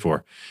stuff to play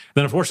for.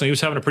 Then, unfortunately, he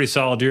was having a pretty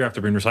solid year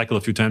after being recycled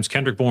a few times.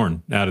 Kendrick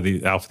Bourne out of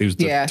the Alpha. He was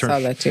I saw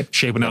that too.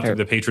 Shaping out to be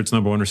the Patriots'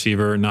 number one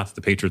receiver. Not that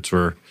the Patriots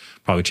were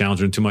probably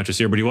challenging him too much this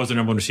year, but he was the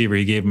number one receiver.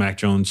 He gave Mac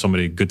Jones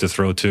somebody good to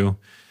throw to.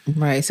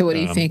 Right. So what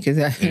do you think? Is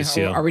that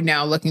are we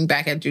now looking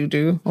back at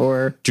Juju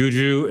or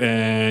Juju?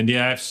 And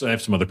I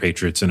have some other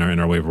Patriots in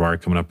our waiver wire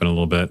coming up in a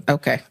little bit.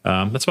 Okay.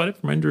 That's about it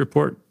for my injury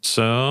report.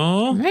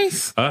 So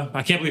nice.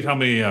 I can't believe how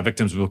many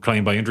victims were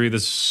claimed by injury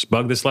this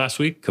last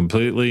week.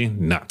 Completely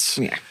nuts.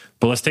 Yeah.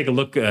 But let's take a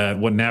look at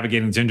what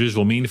navigating these injuries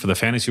will mean for the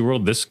fantasy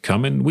world this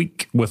coming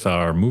week with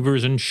our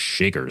movers and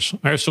shakers.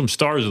 I have some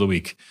stars of the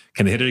week.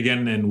 Can they hit it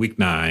again in week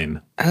 9?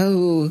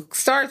 Oh,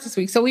 stars this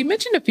week. So we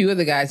mentioned a few of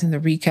the guys in the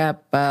recap,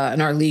 in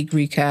our league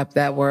recap,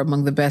 that were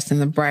among the best and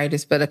the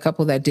brightest, but a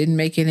couple that didn't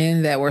make it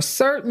in that were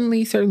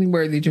certainly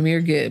worthy.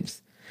 Jahmyr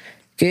Gibbs.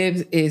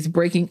 Gibbs is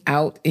breaking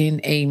out in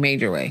a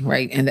major way,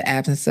 right? In the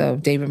absence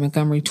of David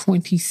Montgomery,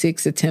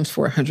 26 attempts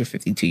for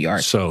 152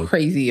 yards. So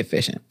crazy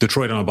efficient.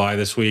 Detroit on a bye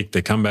this week.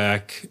 They come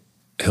back.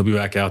 He'll be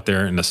back out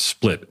there in a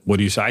split. What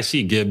do you say? I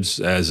see Gibbs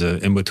as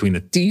in between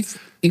the. Do you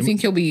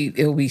think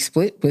it'll be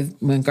split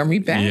with Montgomery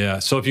back? Yeah.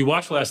 So if you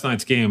watch last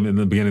night's game in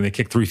the beginning, they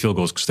kicked 3 field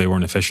goals because they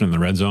weren't efficient in the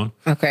red zone.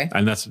 Okay.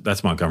 And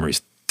that's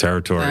Montgomery's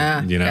territory,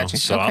 Gotcha.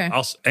 So okay.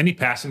 Any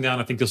passing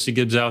down, I think you'll see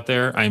Gibbs out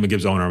there. I am a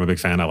Gibbs owner. I'm a big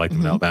fan. I like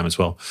him in Alabama as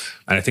well.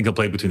 And I think he'll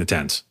play between the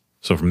 10s.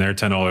 So from there,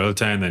 10 all the other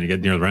 10, then you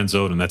get near the red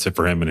zone, and that's it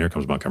for him. And here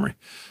comes Montgomery.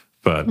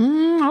 But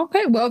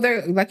okay, well,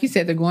 they're like you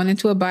said, they're going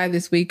into a bye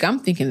this week. I'm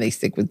thinking they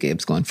stick with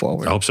Gibbs going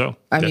forward. I hope so.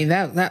 I mean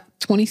that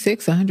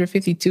 26,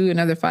 152,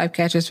 another 5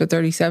 catches for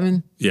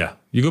 37. Yeah,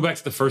 you go back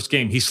to the first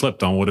game, he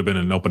slipped on would have been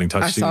an opening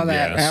touchdown. I saw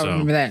that. I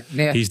remember that.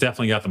 Yeah, he's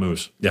definitely got the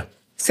moves. Yeah.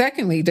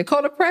 Secondly,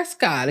 Dakota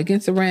Prescott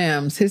against the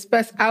Rams, his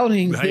best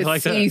outing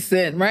this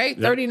season, right?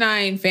 Yep.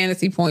 39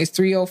 fantasy points,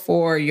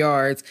 304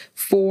 yards,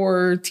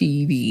 4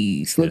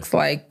 TDs. Looks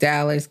like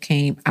Dallas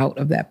came out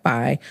of that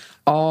bye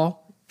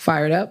all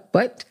fired up,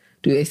 but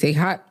do they stay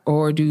hot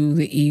or do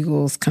the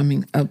Eagles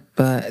coming up?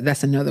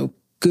 That's another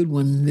good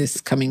one this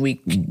coming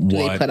week. Do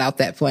they put out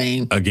that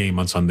flame? A game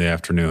on Sunday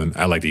afternoon.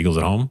 I like the Eagles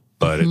at home,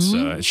 but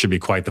it should be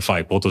quite the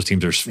fight. Both those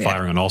teams are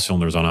firing on all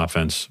cylinders on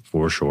offense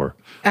for sure.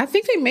 I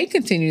think they may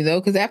continue though,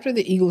 because after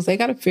the Eagles, they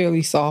got a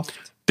fairly soft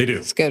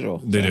schedule.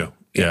 They do.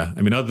 Yeah.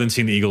 I mean, other than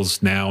seeing the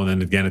Eagles now and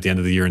then again at the end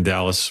of the year in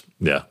Dallas,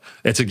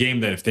 it's a game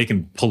that if they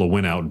can pull a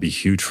win out, would be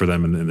huge for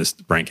them in this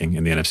ranking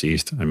in the NFC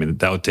East. I mean,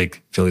 that would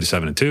take Philly to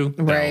 7-2,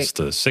 Dallas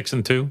to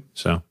 6-2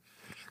 So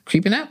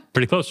creeping up.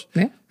 Pretty close.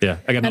 Yeah.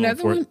 I got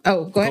another one.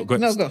 Oh, go ahead.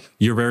 No, go.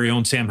 Your very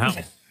own Sam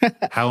Howell.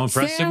 How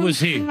impressive was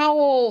he?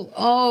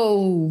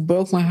 Howell,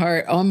 broke my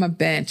heart on my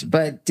bench,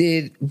 but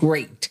did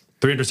great.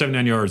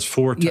 379 yards,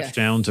 4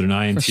 touchdowns, and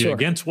an INT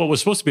against what was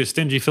supposed to be a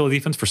stingy Philly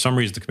defense. For some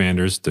reason, the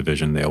Commanders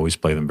division, they always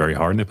play them very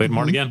hard, and they played them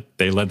hard again.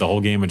 They led the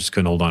whole game and just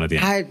couldn't hold on at the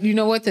end. You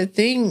know what?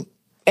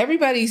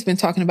 Everybody's been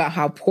talking about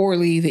how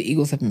poorly the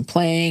Eagles have been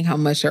playing, how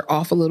much they're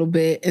off a little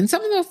bit. And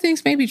some of those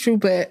things may be true,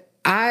 but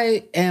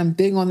I am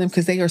big on them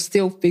because they are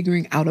still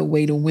figuring out a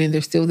way to win. They're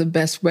still the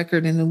best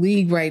record in the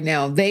league right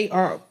now. They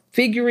are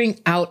figuring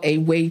out a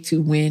way to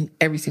win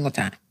every single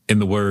time. In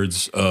the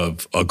words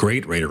of a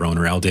great Raider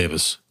owner, Al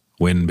Davis,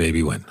 win,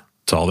 baby, win.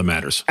 It's all that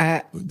matters.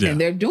 And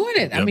they're doing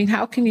it. Yep. I mean,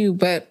 how can you,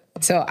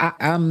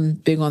 I'm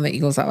big on the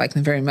Eagles. I like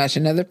them very much.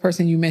 Another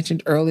person you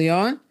mentioned early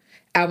on,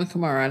 Alvin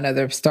Kamara,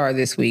 another star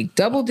this week.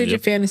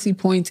 Double-digit fantasy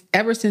points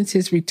ever since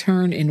his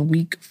return in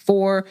week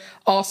 4.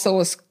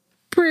 Also a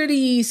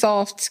pretty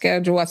soft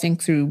schedule, I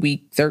think, through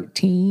week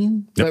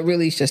 13. But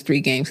really it's just 3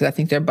 games because I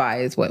think their bye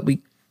is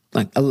week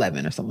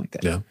 11 or something like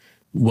that. Yeah.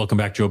 Welcome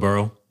back, Joe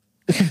Burrow.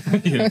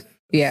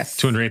 Yes.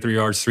 283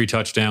 yards, 3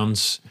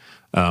 touchdowns.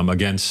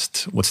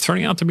 Against what's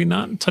turning out to be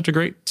not such a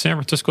great San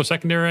Francisco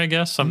secondary, I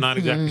guess. I'm not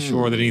exactly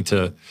sure. They need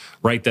to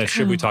right that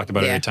ship. We talked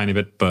about it a tiny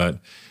bit, but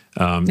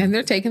and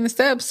they're taking the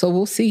steps, so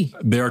we'll see.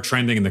 They are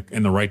trending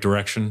in the right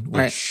direction,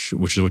 which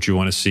is what you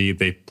want to see.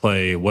 They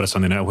play what a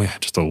Sunday night.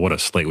 What a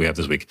slate we have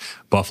this week.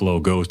 Buffalo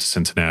goes to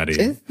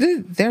Cincinnati.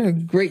 They're a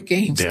great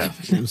game. Yeah.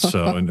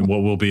 So and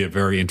what will be a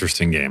very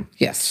interesting game.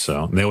 Yes.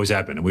 So they always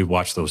have been, and we've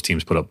watched those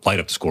teams light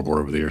up the scoreboard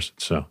over the years.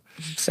 So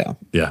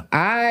yeah.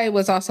 I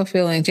was also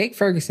feeling Jake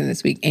Ferguson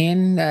this week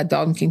and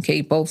Dalton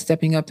Kincaid both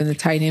stepping up in the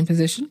tight end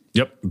position.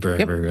 Yep.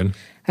 Very good.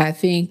 I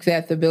think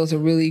that the Bills are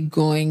really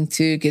going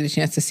to get a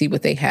chance to see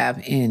what they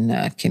have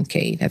in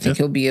Kincaid. I think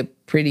he'll be a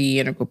pretty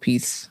integral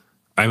piece.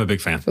 I'm a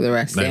big fan. For the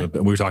rest,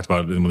 We talked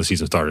about it when the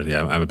season started.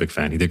 Yeah, I'm a big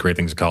fan. He did great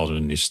things in college,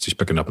 and he's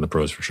picking up in the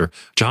pros for sure.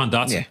 Jahan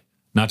Dotson. Yeah.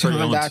 Not Terry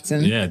Owens.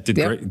 Dotson. Yeah,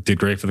 did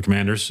great for the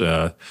Commanders.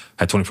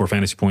 Had 24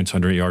 fantasy points,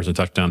 100 yards and a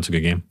touchdown. It's a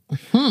good game.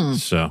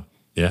 So,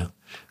 yeah.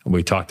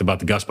 We talked about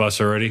the Gus Bus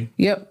already.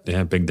 Yep.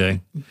 Yeah, big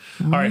day.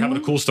 All right, how about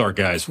a cool start,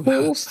 guys?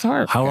 Cool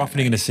start. How often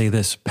are you going to say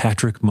this?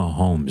 Patrick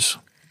Mahomes.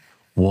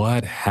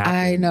 What happened?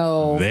 I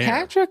know. There?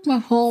 Patrick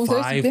Mahomes.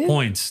 5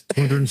 points,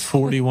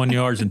 241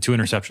 yards, and 2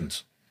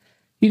 interceptions.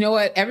 You know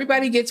what?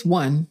 Everybody gets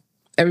one.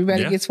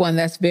 Gets one.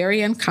 That's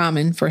very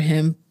uncommon for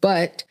him.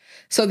 But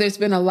so there's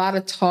been a lot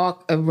of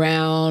talk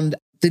around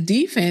the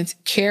defense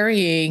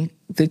carrying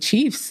the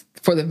Chiefs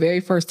for the very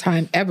first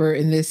time ever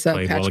in this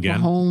Patrick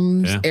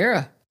Mahomes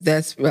era.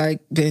 That's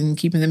like been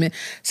keeping them in.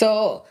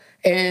 So,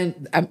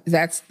 and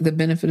that's the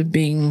benefit of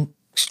being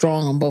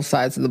strong on both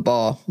sides of the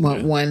ball.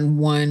 When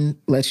one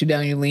lets you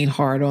down, you lean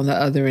hard on the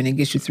other, and it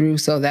gets you through.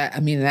 So that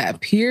that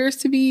appears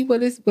to be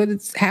what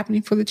is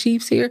happening for the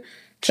Chiefs here.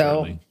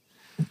 So, certainly.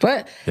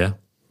 But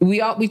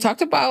we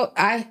talked about.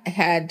 I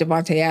had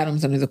Devontae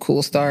Adams under the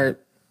cool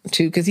start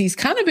too, because he's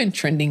kind of been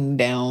trending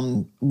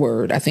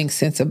downward. I think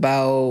since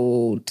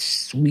about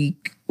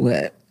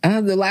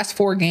the last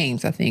 4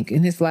 games. I think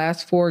in his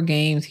last 4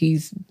 games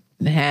he's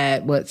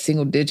had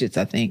single digits,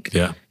 I think,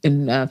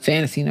 in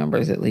fantasy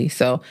numbers at least.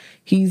 So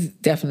he's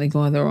definitely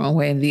going the wrong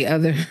way. And the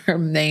other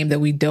name that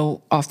we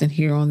don't often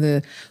hear on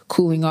the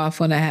cooling off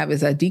one I have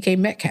is DK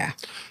Metcalf.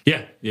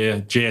 Yeah.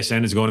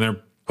 JSN is going there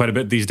quite a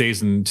bit these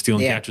days and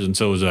stealing catches, and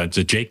so is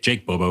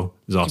Jake Bobo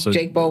is also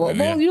Jake Bobo.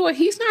 Well, you know what?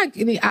 He's not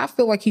getting. I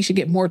feel like he should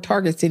get more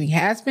targets than he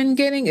has been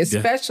getting,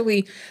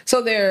 especially.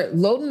 So they're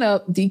loading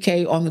up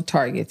DK on the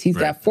targets. He's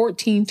got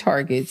 14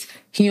 targets.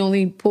 He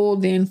only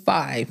pulled in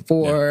 5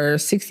 for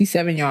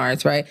 67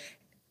 yards. Right.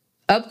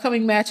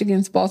 Upcoming match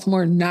against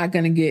Baltimore, not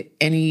going to get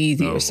any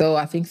easier. So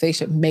I think they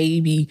should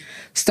maybe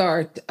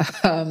start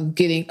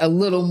getting a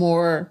little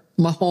more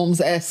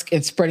Mahomes-esque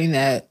and spreading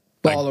that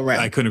ball around.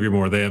 I couldn't agree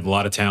more. They have a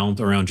lot of talent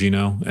around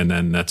Geno, and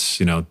then that's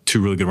 2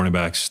 really good running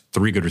backs,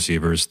 3 good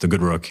receivers, the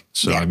good rook.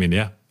 So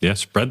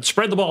spread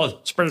the ball,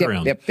 spread it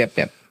around. Yep. I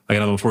got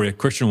another one for you.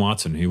 Christian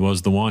Watson. He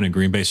was the one in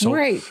Green Bay.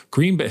 So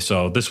Green Bay.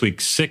 So this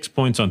week 6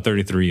 points on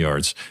 33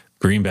 yards.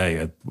 Green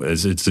Bay.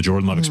 It's the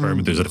Jordan Love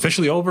experiment. Is it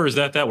officially over? Is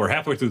that we're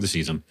halfway through the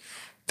season?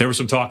 There was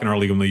some talk in our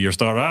league when the year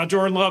started.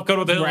 Jordan Love, go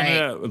to the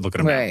hill. Look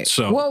at him now.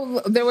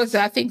 So, there was,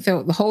 I think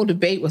the whole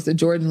debate was the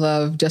Jordan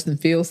Love, Justin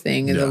Fields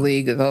thing in the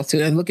league.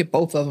 And look at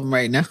both of them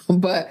right now.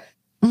 But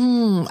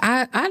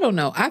I don't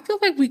know. I feel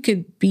like we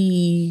could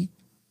be.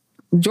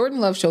 Jordan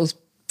Love shows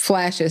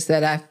flashes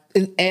that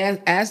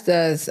as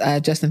does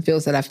Justin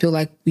Fields, that I feel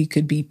like we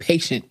could be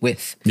patient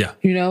with. Yeah.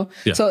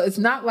 So it's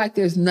not like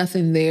there's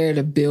nothing there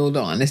to build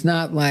on. It's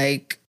not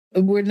like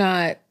we're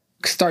not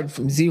starting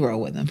from 0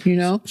 with them,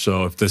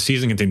 So if the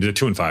season continues,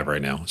 they're 2-5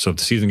 right now. So if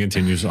the season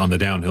continues on the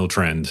downhill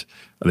trend,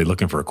 are they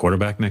looking for a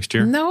quarterback next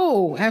year?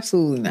 No,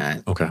 absolutely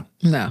not. Okay.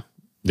 No.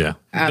 Yeah.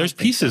 There's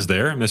pieces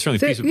there. There's certainly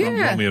pieces.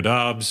 Romeo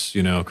Dobbs,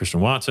 Christian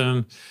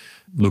Watson,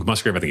 Luke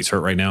Musgrave. I think he's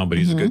hurt right now, but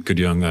he's a good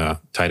young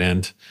tight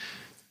end.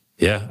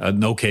 Yeah,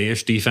 an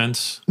okay-ish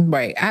defense.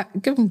 Right. I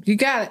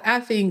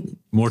think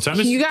more time.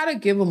 You got to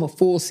give him a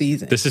full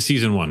season. This is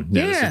season 1.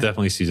 Yeah, this is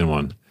definitely season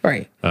 1.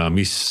 Right.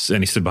 He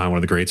stood behind one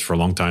of the greats for a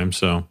long time,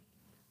 so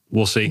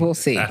we'll see.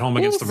 At home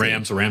against the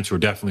Rams who are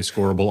definitely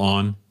scoreable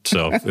on.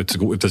 So if there's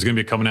going to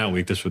be a coming out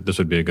week, this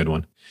would be a good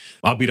one.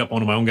 I'll beat up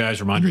one of my own guys,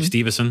 Ramondre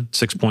Stevenson,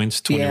 6 points,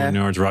 21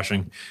 yards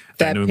rushing.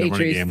 That New England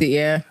running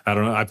game. I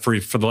don't know.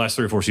 For the last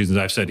 3 or 4 seasons,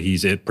 I've said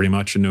he's it pretty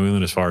much in New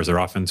England as far as their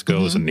offense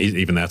goes, and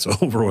even that's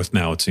over with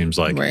now. It seems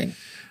like. Right.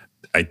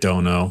 I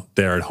don't know.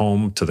 They're at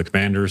home to the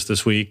Commanders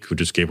this week, who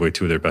just gave away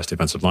 2 of their best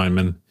defensive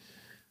linemen.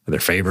 They're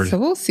favored. So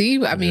we'll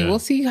see. I mean, we'll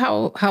see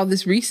how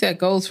this reset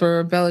goes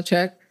for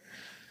Belichick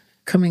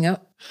coming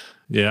up.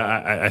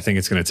 Yeah, I think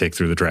it's going to take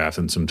through the draft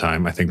and some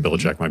time. I think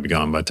Belichick might be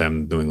gone by the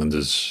time New England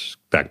is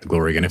back to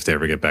glory again, if they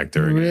ever get back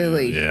there again.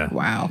 Really? Yeah.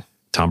 Wow.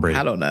 Tom Brady.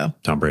 I don't know.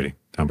 Tom Brady.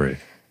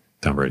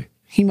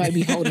 He might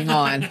be holding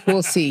on.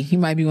 We'll see. He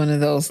might be one of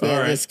those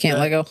that just can't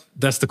let go.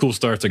 That's the cool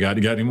starts I got.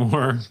 You got any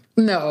more?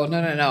 No.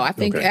 I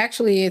think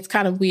actually it's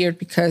kind of weird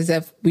because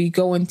if we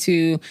go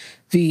into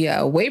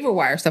the waiver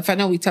wire stuff, I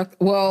know we talked,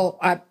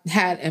 I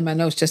had in my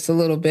notes just a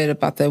little bit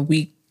about the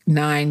week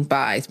 9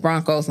 buys.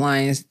 Broncos,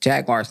 Lions,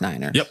 Jaguars,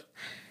 Niners. Yep.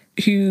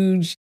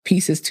 Huge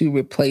pieces to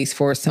replace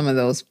for some of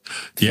those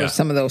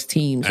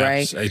teams,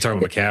 right? You're talking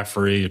about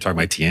McCaffrey, you're talking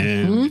about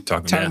Etienne, you're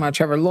talking about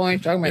Trevor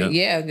Lawrence, you're talking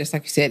about just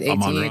like you said,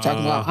 Etienne, you're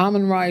talking about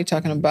Amon-Ra, you're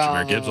talking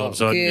about Gibbs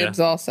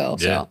also.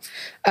 So,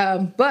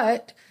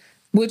 but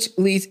which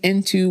leads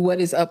into what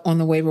is up on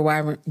the waiver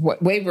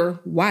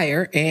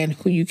wire and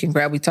who you can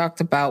grab. We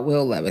talked about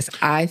Will Levis.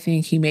 I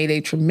think he made a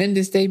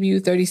tremendous debut,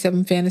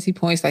 37 fantasy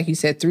points, like you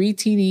said, 3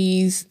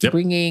 TDs,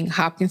 bringing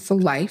Hopkins to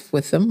life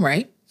with them,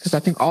 right? Because I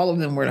think all of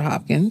them were to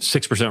Hopkins.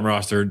 6%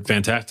 rostered,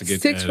 fantastic.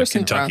 6%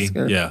 Kentucky.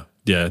 rostered.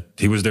 Yeah.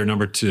 He was their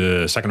number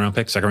 2 second round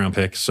pick.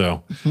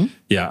 So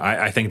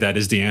I think that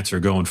is the answer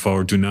going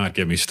forward. Do not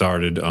get me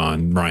started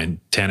on Ryan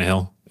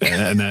Tannehill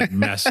and that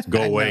mess.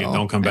 Go away and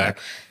don't come back.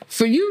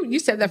 For you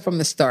said that from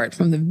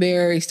the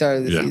very start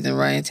of the season.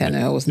 Ryan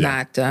Tannehill was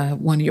not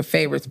one of your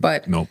favorites,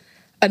 but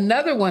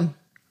another one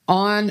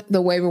on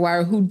the waiver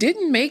wire who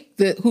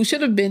who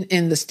should have been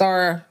in the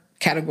star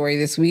category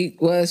this week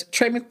was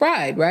Trey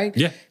McBride, right?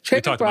 Yeah.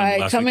 Trey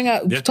McBride coming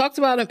up. We talked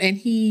about him, and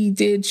he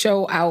did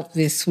show out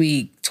this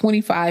week.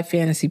 25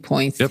 fantasy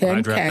points,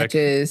 10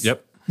 catches,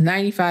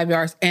 95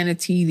 yards, and a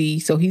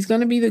TD. So he's going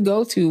to be the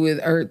go-to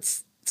with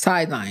Ertz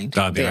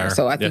sidelined there.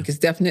 So I think it's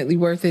definitely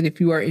worth it if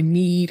you are in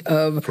need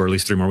of... For at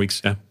least 3 more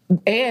weeks, yeah.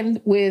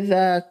 And with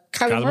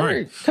Kyler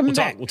Murray coming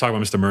back. We'll talk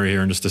about Mr. Murray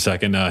here in just a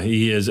second.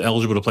 He is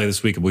eligible to play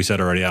this week. We said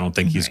already, I don't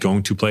think he's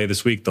going to play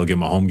this week. They'll give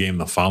him a home game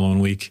the following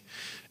week.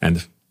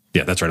 And...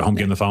 yeah, that's right. A home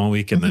game the following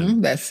week, and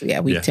then that's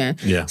week 10.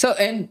 Yeah. So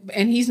and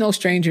he's no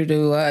stranger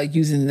to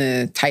using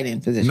the tight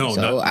end position.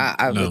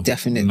 I would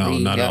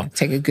definitely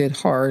take a good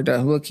hard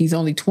look. He's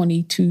only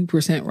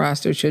 22%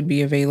 roster, should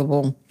be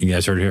available. You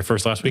guys heard it here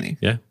first last week.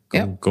 Yeah,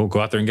 go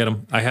out there and get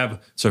him.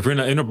 So if you're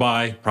in a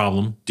buy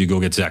problem, do you go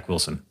get Zach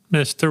Wilson,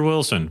 Mr.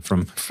 Wilson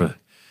from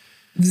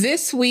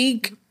this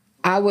week?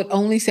 I would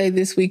only say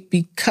this week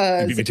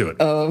because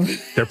of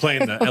they're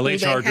playing the LA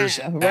Chargers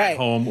at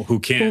home,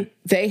 who can't.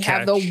 They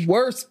have the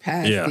worst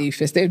pass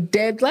defense. They're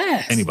dead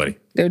last. Anybody.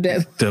 They're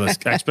dead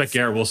last. I expect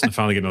Garrett Wilson to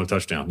finally get another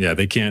touchdown. Yeah,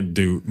 they can't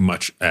do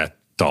much at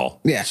all.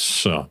 Yeah.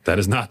 So that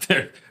is not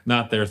their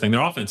thing.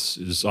 Their offense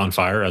is on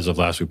fire as of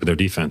last week, but their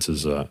defense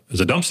is a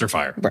dumpster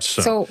fire. Right.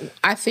 So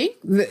I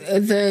think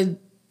the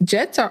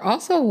Jets are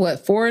also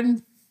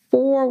 4-4.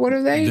 What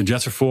are they? The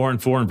Jets are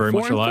 4-4 and very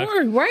much alive.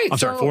 Right. I'm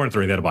sorry, 4-3.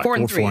 They had a bye.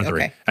 4-3.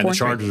 Okay. And the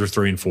Chargers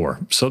are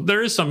 3-4. So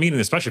there is some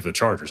meaning, especially for the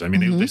Chargers. I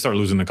mean, they start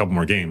losing a couple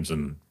more games,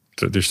 and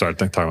they start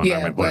talking about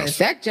that. But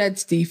that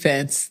Jets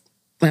defense,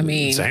 I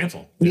mean, it's a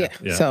handful. Yeah.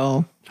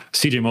 So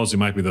CJ Mosley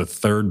might be the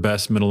 3rd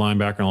best middle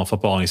linebacker in all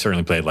football, and he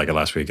certainly played like it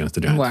last week against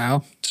the Giants.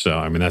 Wow. So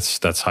I mean,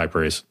 that's high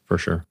praise for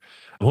sure.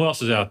 Who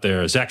else is out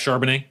there? Zach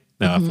Charbonnet,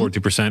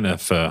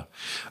 42%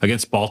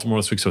 against Baltimore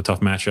this week. So a tough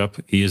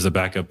matchup. He is the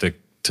backup to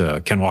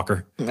Ken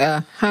Walker.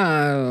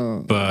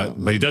 But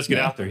he does get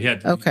out there.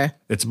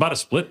 It's about a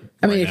split.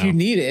 I mean, if you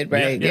need it,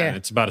 right? Yeah,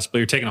 it's about a split.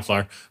 You're taking a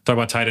flyer. Talk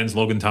about tight ends.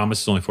 Logan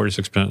Thomas is only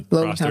 46%.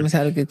 Logan Thomas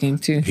had a good game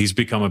too. He's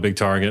become a big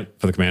target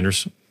for the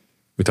Commanders.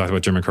 We talked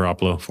about Jimmy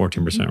Garoppolo,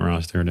 14%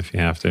 roster, and if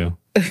you have to.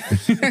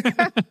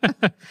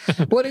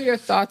 What are your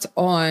thoughts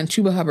on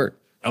Chuba Hubbard?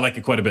 I like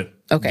it quite a bit.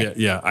 Okay.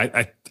 Yeah.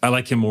 I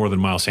like him more than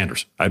Miles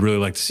Sanders. I'd really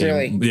like to see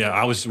him.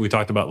 Yeah, we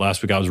talked about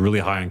last week. I was really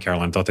high on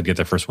Carolina. Thought they'd get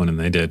their first win, and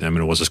they did. I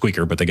mean, it was a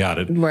squeaker, but they got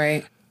it.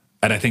 Right.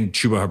 And I think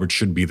Chuba Hubbard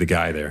should be the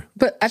guy there.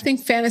 But I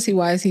think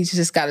fantasy-wise, he's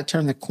just got to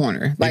turn the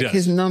corner. Like,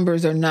 his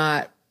numbers are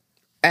not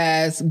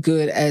as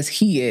good as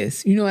he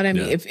is. You know what I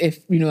mean? If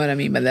you know what I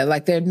mean by that.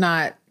 Like, they're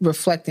not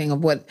reflecting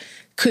of what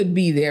could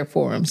be there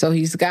for him. So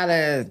he's got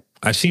to...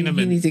 I've seen him.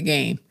 He needs a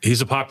game.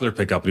 He's a popular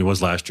pickup, but he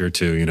was last year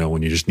too.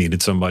 When you just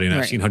needed somebody. And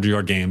I've seen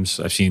 100-yard games.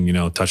 I've seen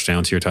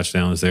touchdowns here,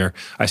 touchdowns there.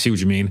 I see what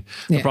you mean.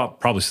 There'll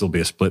probably still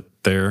be a split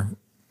there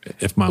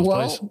if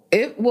Miles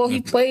plays.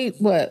 He played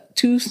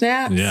 2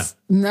 snaps? Yeah,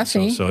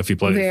 nothing. So if he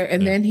played there,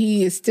 and then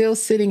he is still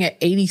sitting at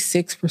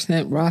 86%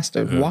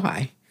 rostered.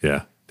 Why?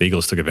 Yeah, the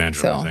Eagles took advantage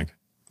of it,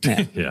 I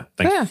think. Yeah.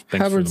 Thanks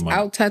Hubbard's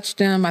out-touched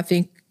him. I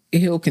think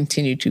he'll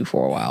continue to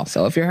for a while.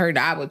 So if you're hurt,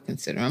 I would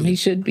consider him. He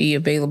should be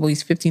available.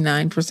 He's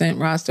 59%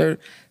 rostered.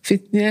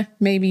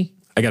 Maybe.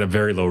 I got a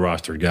very low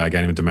rostered guy. I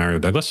got him to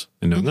Demario Douglas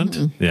in New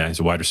England. Yeah, he's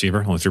a wide receiver,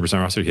 only 3%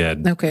 rostered. He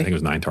had, I think it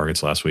was 9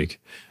 targets last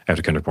week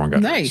after Kendrick Bourne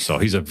got hurt. So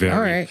he's a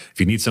very, if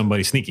you need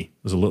somebody sneaky,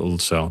 there's a little,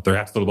 so they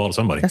have to throw the ball to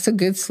somebody. That's a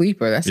good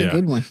sleeper. That's a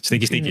good one.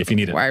 Sneaky if you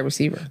need it. Wide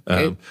receiver.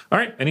 All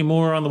right. Any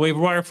more on the waiver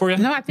wire for you?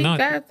 No, I think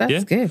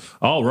that's good.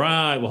 All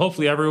right. Well,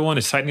 hopefully everyone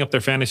is tightening up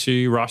their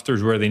fantasy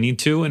rosters where they need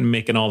to and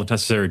making all the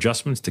necessary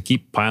adjustments to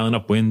keep piling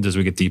up wins as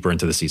we get deeper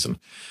into the season.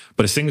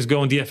 But as things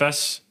go in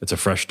DFS, it's a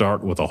fresh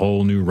start with a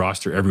whole new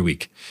roster every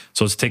week.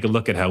 So let's take a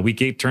look at how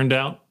Week 8 turned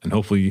out and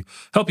hopefully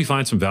help you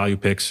find some value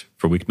picks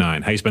for Week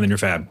 9. How you spending your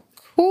fab?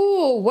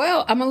 Cool.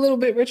 Well, I'm a little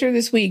bit richer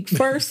this week.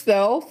 First,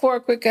 though, for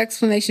a quick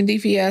explanation,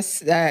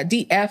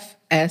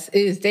 DFS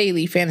is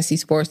daily fantasy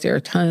sports. There are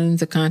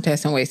tons of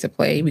contests and ways to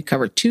play. We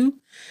covered 2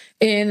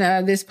 in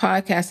this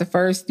podcast. The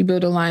first, you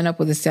build a lineup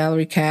with a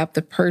salary cap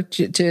to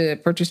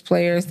purchase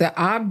players. The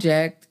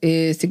object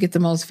is to get the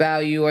most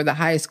value or the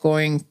highest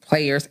scoring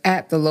players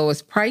at the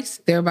lowest price,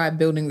 thereby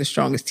building the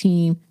strongest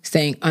team,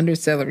 staying under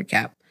salary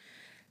cap.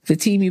 The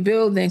team you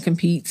build then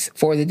competes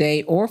for the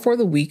day or for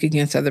the week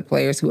against other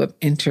players who have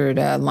entered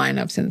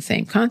lineups in the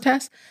same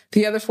contest.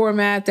 The other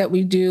format that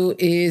we do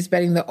is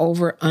betting the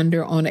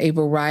over-under on a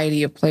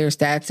variety of player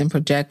stats and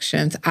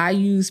projections. I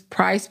use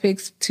Prize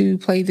Picks to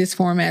play this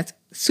format.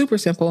 Super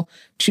simple.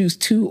 Choose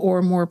 2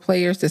 or more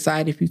players.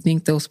 Decide if you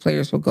think those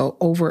players will go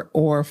over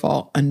or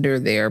fall under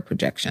their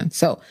projection.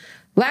 So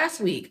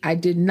last week, I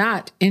did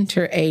not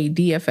enter a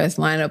DFS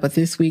lineup, but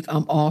this week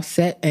I'm all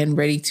set and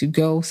ready to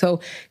go.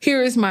 So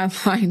here is my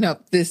lineup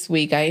this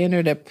week. I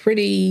entered a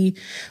pretty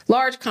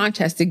large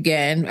contest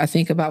again. I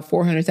think about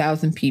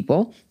 400,000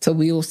 people. So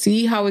we will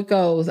see how it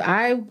goes.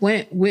 I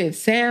went with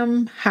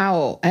Sam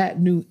Howell at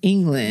New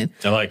England.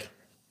 I like.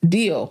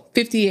 Deal,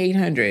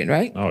 5,800,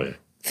 right? Oh, yeah.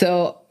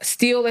 So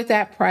steal at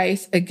that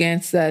price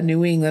against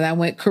New England. I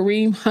went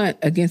Kareem Hunt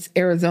against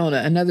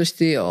Arizona, another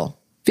steal,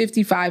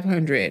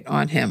 5,500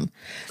 on him.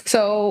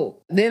 So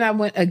then I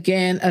went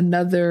again,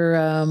 another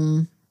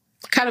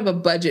kind of a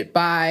budget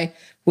buy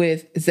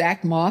with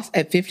Zach Moss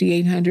at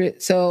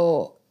 5,800.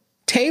 So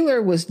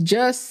Taylor was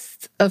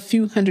just a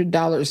few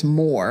 $100s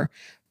more,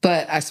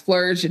 but I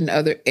splurged in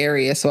other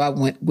areas. So I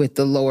went with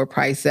the lower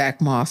price Zach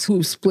Moss,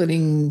 who's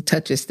splitting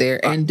touches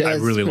there and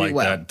does I really like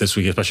well. that this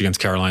week, especially against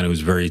Carolina,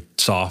 who's very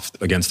soft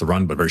against the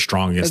run, but very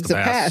strong against the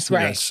pass.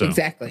 Right, yes, so,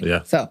 exactly.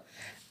 Yeah. So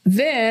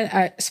then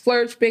I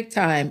splurged big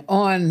time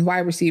on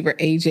wide receiver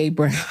A.J.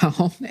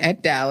 Brown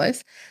at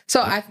Dallas.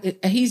 So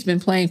he's been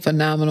playing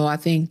phenomenal. I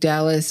think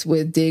Dallas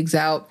with Diggs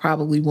out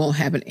probably won't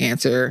have an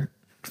answer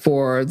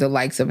for the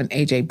likes of an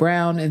A.J.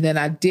 Brown. And then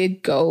I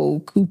did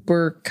go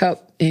Cooper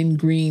Kupp in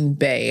Green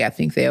Bay. I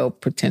think they'll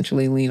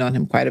potentially lean on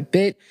him quite a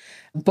bit.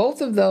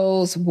 Both of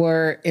those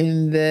were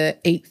in the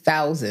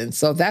 8,000.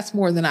 So that's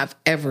more than I've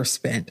ever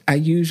spent. I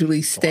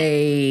usually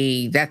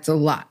that's a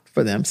lot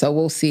for them. So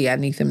we'll see. I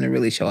need them to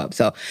really show up.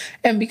 So,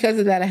 and because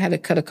of that, I had to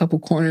cut a couple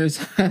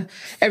corners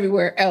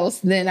everywhere else.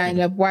 Then I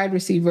ended up wide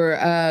receiver,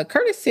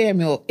 Curtis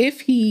Samuel.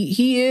 If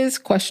he is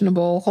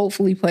questionable,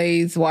 hopefully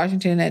plays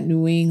Washington at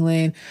New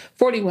England,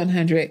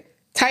 4,100.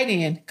 Tight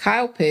end,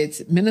 Kyle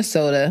Pitts,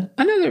 Minnesota.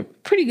 Another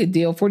pretty good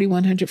deal,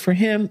 4,100 for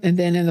him. And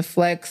then in the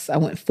flex, I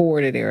went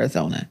forward at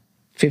Arizona,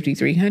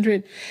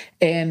 5,300.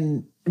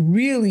 And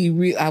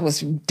really, I was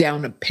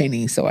down a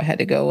penny. So I had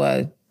to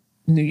go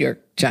New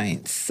York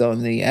Giants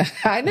on the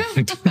I know.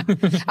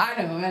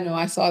 I know.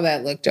 I saw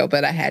that look, Joe,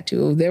 but I had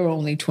to. They were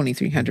only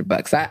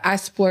 $2,300. I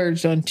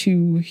splurged on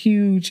two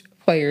huge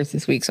players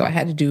this week, so I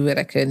had to do what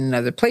I could in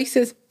other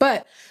places.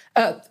 But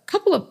a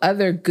couple of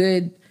other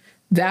good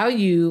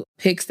value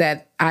picks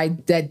that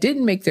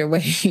didn't make their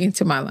way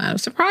into my lineup.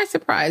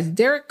 Surprise.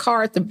 Derek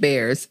Carr at the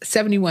Bears,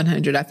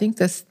 7,100. I think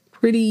that's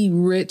pretty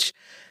rich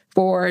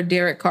for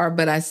Derek Carr,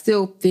 but I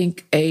still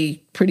think a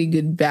pretty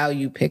good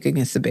value pick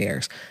against the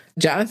Bears.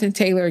 Jonathan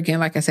Taylor, again,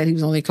 like I said, he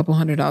was only a couple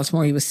 $100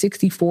 more. He was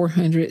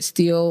 6,400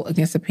 still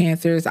against the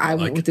Panthers. I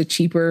went with the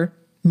cheaper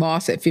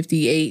Moss at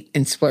 58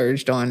 and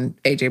splurged on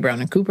A.J.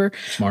 Brown and Cooper.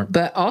 Smart.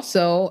 But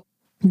also,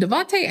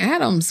 Devontae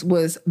Adams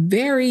was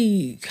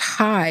very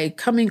high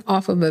coming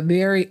off of a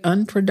very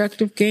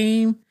unproductive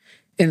game.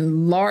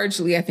 And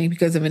largely, I think,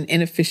 because of an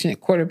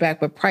inefficient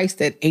quarterback, but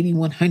priced at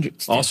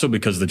 8,100. Also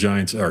because the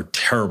Giants are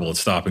terrible at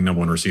stopping number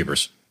one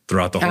receivers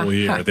throughout the whole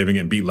year. They've been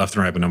getting beat left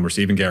and right by number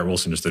receivers. Even Garrett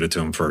Wilson just did it to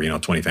him for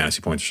 20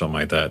 fantasy points or something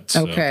like that.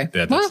 So, okay.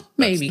 Yeah,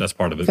 maybe. That's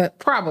part of it. But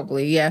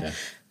probably, yeah.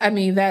 I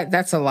mean,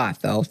 that's a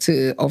lot, though,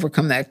 to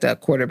overcome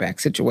that quarterback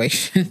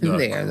situation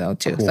there, though,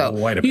 too. So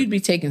you'd be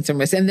taking some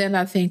risks. And then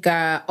I think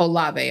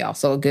Olave,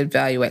 also a good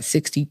value at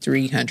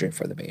 6,300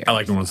 for the Bears. I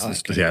like the ones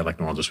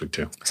this week,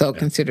 too. So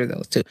consider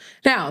those, too.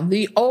 Now,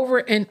 the over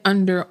and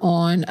under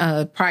on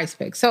Prize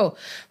Picks. So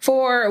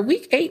for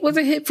week 8 was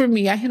a hit for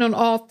me. I hit on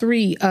all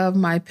 3 of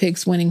my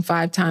picks, winning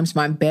 5 times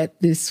my bet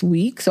this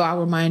week. So I'll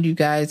remind you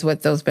guys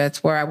what those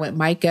bets were. I went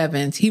Mike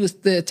Evans. He was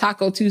the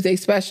Taco Tuesday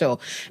special,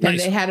 and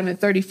they had him at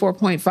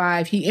 34.5.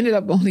 He ended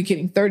up only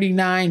getting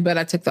 39, but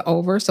I took the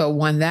over, so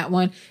won that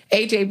one.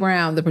 A.J.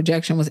 Brown, the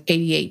projection was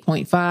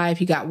 88.5.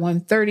 He got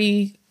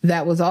 130.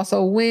 That was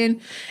also a win.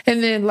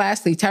 And then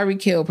lastly,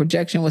 Tyreek Hill,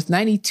 projection was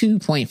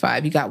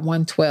 92.5. He got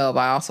 112.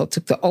 I also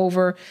took the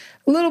over.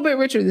 A little bit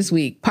richer this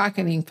week,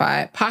 pocketing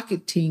 5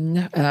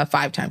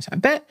 times my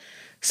bet.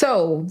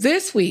 So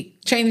this week,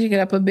 changing it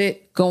up a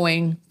bit,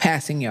 going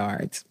passing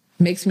yards.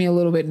 Makes me a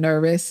little bit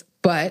nervous.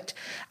 But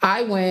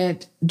I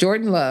went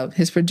Jordan Love.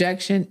 His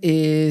projection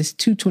is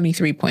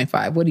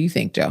 223.5. What do you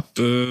think, Joe?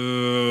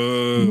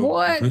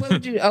 What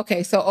would you?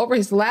 Okay, so over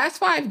his last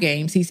 5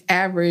 games, he's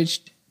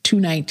averaged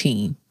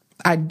 219.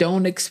 I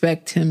don't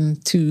expect him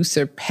to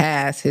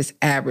surpass his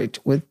average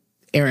with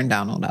Aaron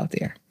Donald out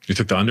there. You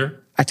took the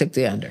under? I took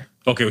the under.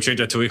 Okay, we'll change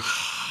that to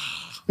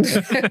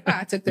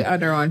I took the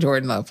under on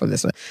Jordan Love for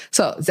this one.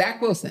 So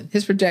Zach Wilson,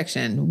 his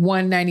projection,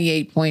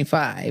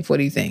 198.5. What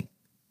do you think?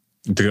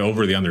 To go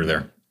over the under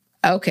there.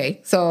 Okay,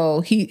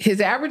 so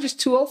his average is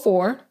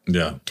 204.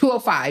 Yeah.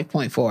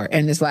 205.4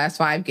 in his last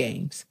 5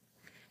 games.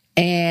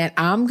 And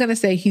I'm going to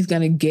say he's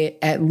going to get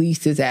at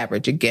least his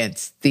average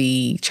against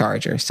the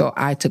Chargers. So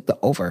I took the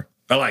over.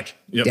 I like.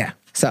 Yep. Yeah.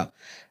 So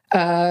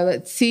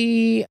let's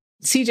see.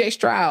 CJ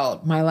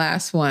Stroud, my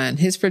last one.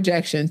 His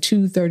projection,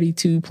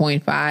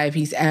 232.5.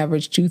 He's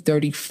averaged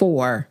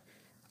 234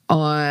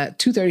 on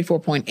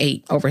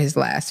 234.8 over his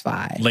last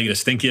 5. Laid a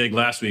stinky egg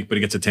last week, but he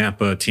gets a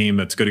Tampa team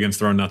that's good against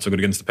the run, not so good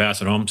against the pass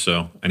at home.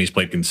 So, and he's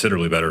played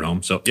considerably better at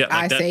home. So, yeah,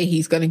 I say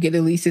he's going to get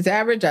at least his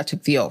average. I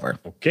took the over.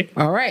 Okay.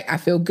 All right. I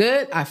feel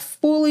good. I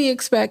fully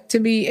expect to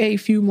be a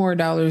few more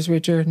dollars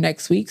richer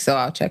next week. So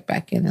I'll check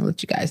back in and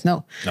let you guys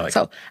know.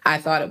 I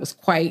thought it was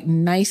quite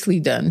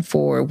nicely done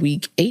for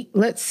week 8.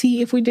 Let's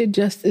see if we did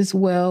just as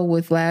well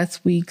with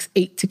last week's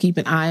 8 to keep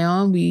an eye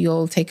on.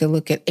 We'll take a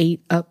look at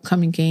 8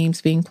 upcoming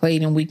games being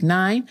played in week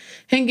 9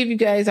 and give you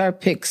guys our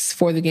picks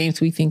for the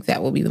games we think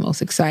that will be the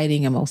most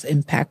exciting and most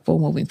impactful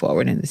moving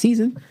forward in the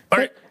season. All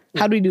right.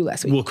 How do we do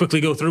last week? We'll quickly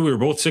go through. We were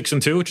both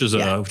 6-2, which is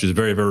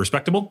very, very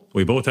respectable.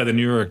 We both had the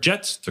New York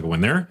Jets, took a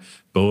win there.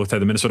 Both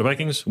had the Minnesota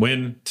Vikings,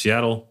 win.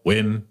 Seattle,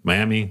 win.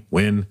 Miami,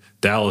 win.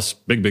 Dallas,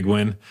 big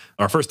win.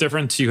 Our first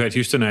difference, you had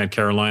Houston, I had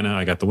Carolina,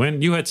 I got the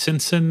win. You had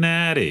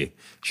Cincinnati.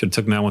 Should have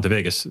taken that one to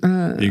Vegas.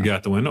 You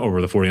got the win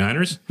over the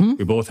 49ers.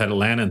 We both had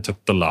Atlanta and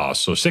took the loss.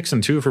 So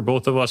 6-2 for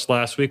both of us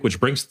last week, which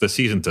brings the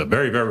season to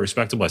very, very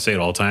respectable. I say it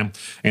all the time.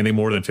 Anything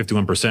more than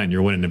 51%,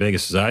 you're winning in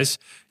Vegas' eyes.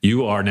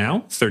 You are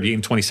now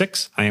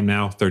 38-26. I am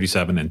now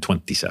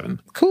 37-27.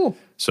 Cool.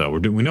 So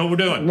we know what we're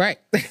doing. Right.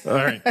 All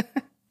right.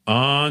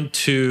 On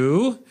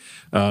to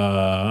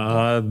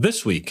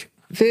this week.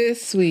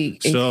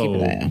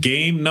 So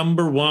game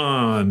number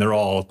 1. They're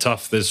all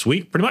tough this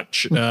week, pretty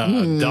much.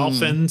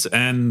 Dolphins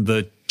and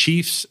the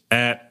Chiefs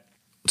at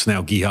what's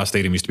now Gee-Haw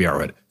Stadium, used to be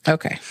Arrowhead.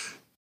 Okay.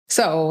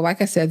 So,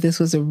 like I said, this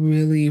was a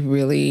really,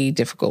 really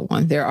difficult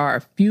one. There are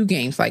a few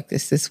games like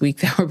this week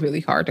that were really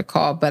hard to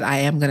call, but I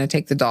am going to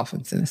take the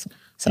Dolphins in this one.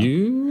 So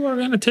you are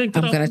going to take the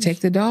Dolphins? I'm going to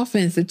take the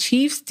Dolphins. The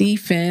Chiefs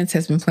defense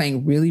has been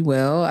playing really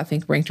well. I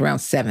think ranked around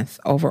 7th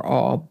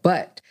overall,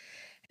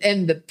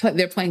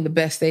 they're playing the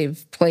best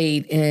they've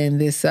played in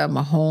this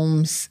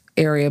Mahomes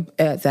area.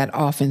 That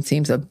offense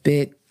seems a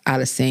bit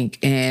out of sync.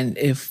 And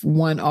if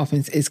one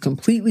offense is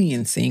completely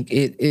in sync,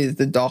 it is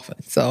the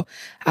Dolphins. So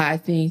I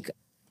think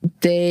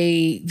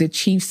meaning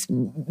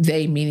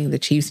the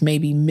Chiefs may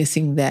be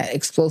missing that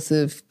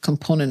explosive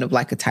component of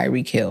like a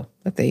Tyreek Hill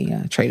that they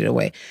traded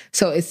away.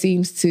 So it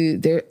seems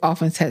their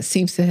offense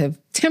seems to have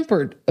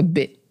tempered a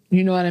bit.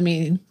 You know what I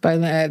mean? By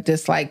that,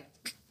 just like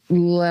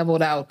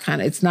leveled out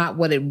kind of. It's not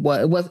what it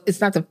was.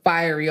 It's not the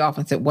fiery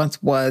offense it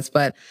once was.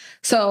 But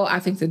so I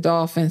think the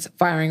Dolphins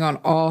firing on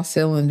all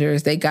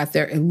cylinders. They got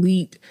their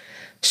elite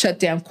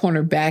shutdown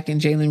cornerback in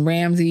Jalen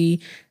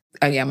Ramsey.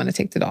 I'm going to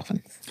take the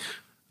Dolphins.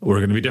 We're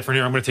going to be different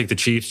here. I'm going to take the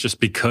Chiefs just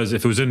because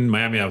if it was in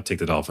Miami, I would take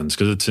the Dolphins.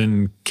 Because it's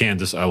in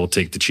Kansas, I will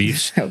take the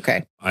Chiefs.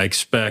 Okay. I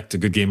expect a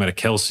good game out of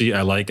Kelsey.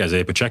 I like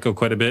Isaiah Pacheco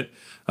quite a bit.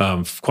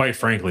 Quite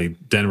frankly,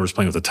 Denver's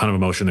playing with a ton of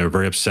emotion. They were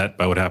very upset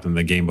by what happened in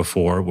the game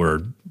before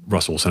where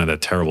Russell Wilson had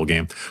that terrible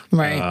game.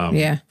 Right,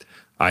 yeah.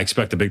 I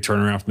expect a big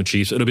turnaround from the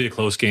Chiefs. It'll be a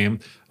close game.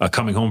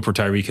 Coming home for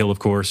Tyreek Hill, of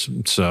course.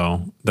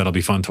 So that'll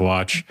be fun to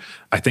watch.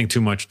 I think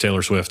too much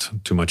Taylor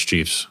Swift, too much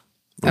Chiefs.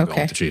 We're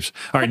going with the Chiefs.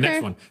 All right,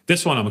 next one.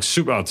 This one I'm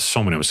so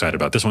many I'm excited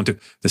about. This one too.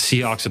 The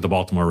Seahawks at the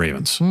Baltimore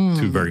Ravens.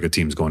 2 very good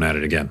teams going at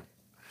it again.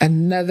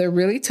 Another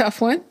really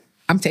tough one.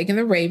 I'm taking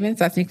the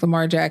Ravens. I think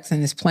Lamar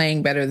Jackson is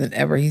playing better than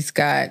ever. He's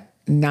got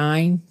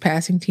 9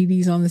 passing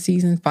TDs on the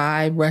season,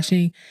 5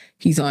 rushing.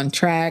 He's on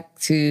track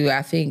to,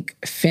 I think,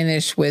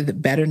 finish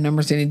with better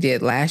numbers than he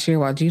did last year,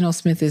 while Geno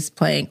Smith is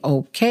playing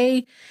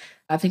okay.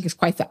 I think it's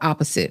quite the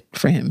opposite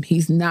for him.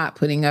 He's not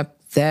putting up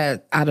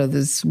that out of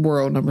this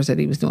world numbers that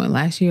he was doing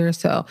last year.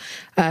 So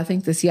I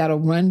think the Seattle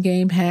run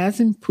game has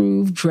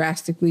improved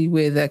drastically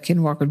with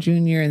Ken Walker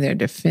Jr. and their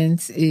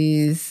defense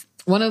is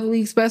one of the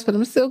league's best, but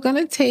I'm still going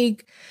to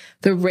take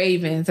the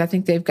Ravens. I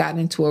think they've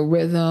gotten into a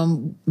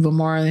rhythm,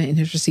 Lamar and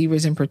his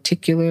receivers in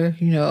particular,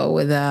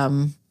 with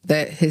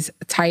that his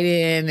tight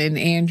end and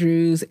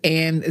Andrews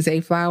and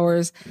Zay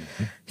Flowers.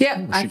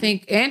 Yeah, I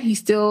think, and he's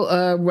still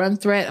a run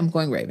threat. I'm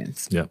going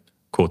Ravens. Yeah.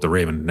 Quote the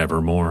Raven,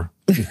 nevermore.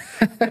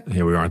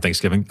 Here we are on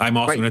Thanksgiving. I'm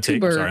also going to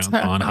take,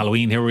 on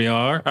Halloween, here we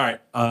are. All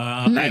right.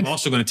 Nice. I'm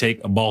also going to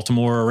take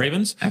Baltimore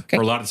Ravens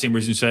for a lot of the same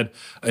reasons you said,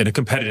 in a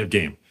competitive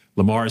game.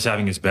 Lamar is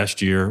having his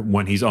best year.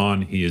 When he's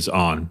on, he is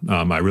on.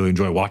 I really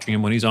enjoy watching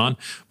him when he's on.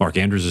 Mark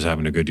Andrews is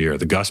having a good year.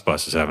 The Gus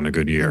Bus is having a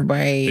good year.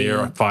 Right. They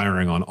are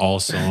firing on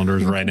all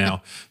cylinders right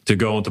now. To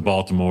go into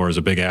Baltimore is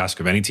a big ask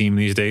of any team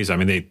these days. I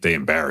mean, they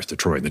embarrassed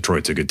Detroit.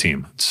 Detroit's a good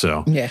team.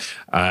 So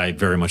I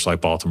very much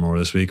like Baltimore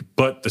this week.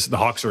 But the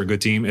Hawks are a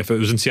good team. If it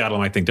was in Seattle, I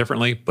might think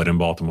differently. But in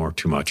Baltimore,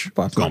 too much.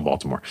 Going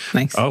Baltimore.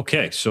 Thanks.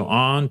 Okay, so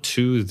on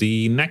to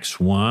the next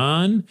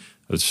one.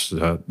 Let's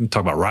talk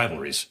about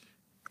rivalries.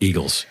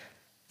 Eagles.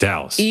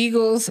 Dallas.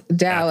 Dallas. At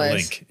the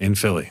Link in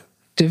Philly.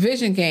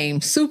 Division game,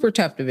 super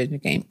tough division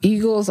game.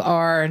 Eagles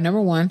are number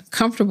 1,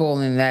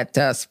 comfortable in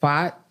that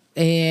spot.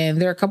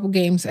 And they're a couple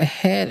games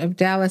ahead of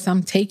Dallas.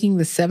 I'm taking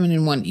the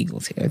 7-1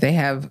 Eagles here. They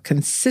have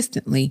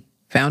consistently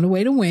found a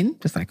way to win,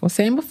 just like I was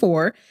saying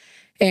before.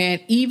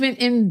 And even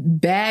in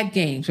bad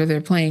games where they're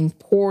playing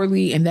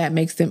poorly, and that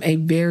makes them a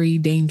very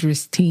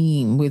dangerous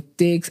team. With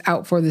Diggs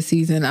out for the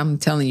season, I'm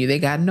telling you, they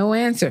got no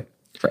answer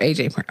for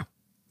A.J. Brown.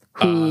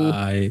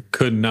 I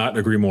could not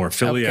agree more.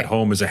 Philly at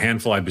home is a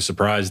handful. I'd be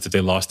surprised if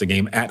they lost a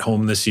game at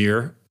home this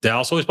year.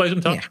 Dallas always plays them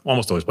tough.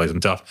 Almost always plays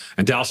them tough.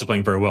 And Dallas is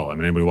playing very well. I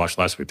mean, anybody watched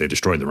last week, they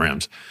destroyed the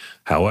Rams.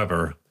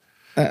 However,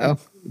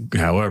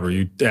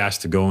 you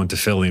asked to go into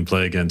Philly and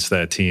play against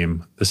that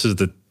team. This is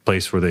the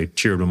place where they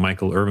cheered when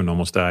Michael Irvin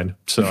almost died.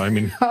 So, I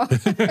mean,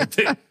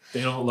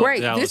 they don't love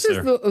Dallas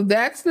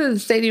that's the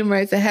stadium,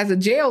 right, that has a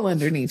jail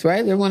underneath,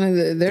 right? They're one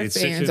of their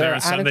fans are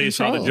out Sunday, of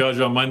control. Saw the judge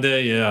on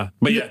Monday, yeah.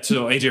 But yeah,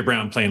 so A.J.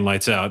 Brown playing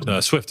lights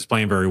out. Swift is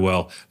playing very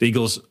well. The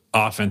Eagles'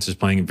 offense is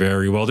playing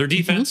very well. Their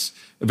defense,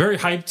 very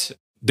hyped.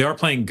 They are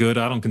playing good.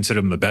 I don't consider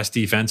them the best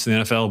defense in the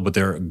NFL, but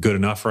they're good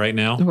enough right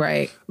now.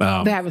 Right.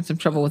 They're having some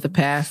trouble with the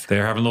pass.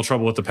 They're having a little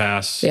trouble with the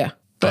pass. Yeah.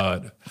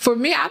 But for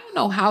me, I don't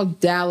know how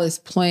Dallas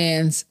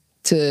plans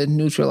to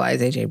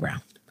neutralize A.J.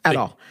 Brown at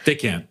all. They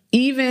can't.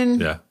 Even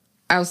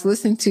I was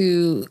listening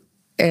to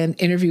an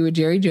interview with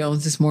Jerry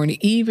Jones this morning.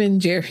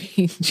 Even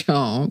Jerry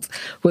Jones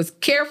was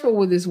careful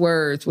with his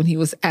words when he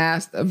was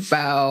asked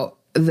about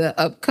the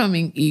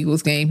upcoming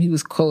Eagles game. He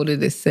was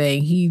quoted as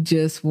saying he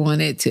just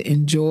wanted to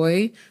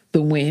enjoy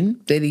the win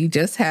that he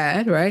just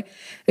had, right?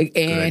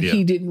 And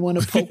he didn't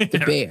want to poke the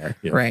bear,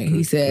 right?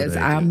 He says,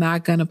 I'm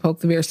not going to poke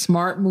the bear.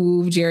 Smart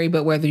move, Jerry,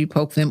 but whether you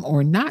poke them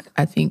or not,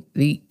 I think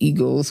the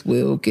Eagles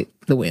will get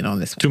the win on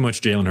this one. Too much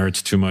Jalen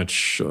Hurts, too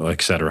much,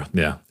 et cetera.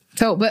 Yeah.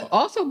 So, but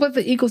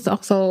the Eagles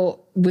also,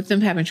 with them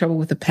having trouble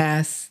with the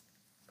pass,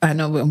 I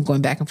know I'm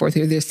going back and forth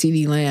here. There's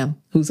CeeDee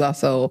Lamb, who's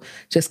also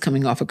just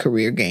coming off a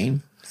career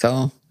game.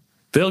 So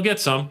they'll get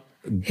some.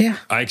 Yeah.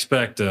 I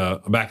expect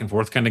a back and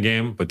forth kind of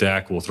game, but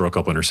Dak will throw a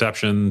couple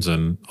interceptions.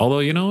 And although,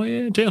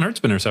 Jalen Hurts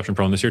been interception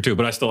prone this year too,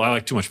 but I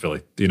like too much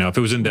Philly. If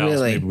it was in Dallas,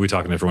 maybe we'd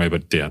talk a different way,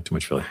 but yeah, too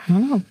much Philly. I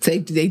don't know.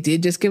 They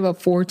did just give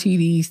up 4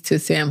 TDs to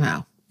Sam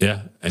Howell.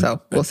 Yeah.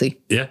 So we'll see.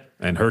 Yeah.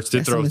 And Hurts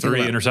did throw 3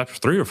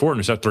 or 4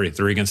 interceptions,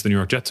 3 against the New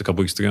York Jets a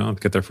couple weeks ago to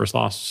get their first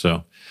loss.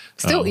 So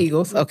still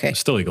Eagles. Okay.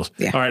 Still Eagles.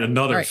 Yeah. All right.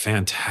 Another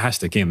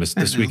fantastic game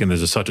this weekend.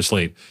 There's such a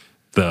slate.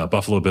 The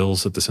Buffalo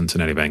Bills at the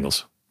Cincinnati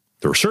Bengals.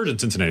 The resurgent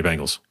Cincinnati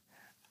Bengals.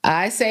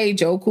 I say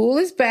Joe Cool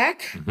is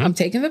back. Mm-hmm. I'm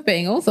taking the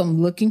Bengals. I'm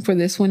looking for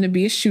this one to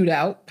be a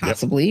shootout,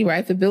 possibly,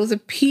 right? The Bills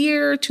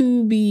appear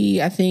to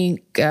be, I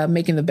think,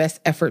 making the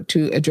best effort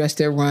to address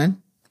their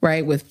run,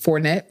 right? With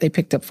Fournette. They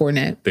picked up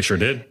Fournette. They sure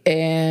did.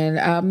 And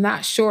I'm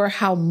not sure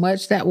how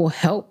much that will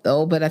help,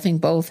 though, but I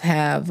think both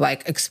have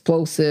like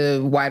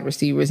explosive wide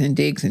receivers in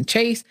Diggs and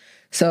Chase.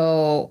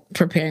 So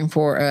preparing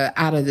for a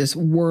out of this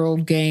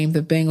world game,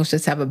 the Bengals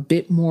just have a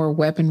bit more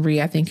weaponry,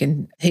 I think,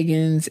 in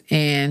Higgins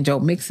and Joe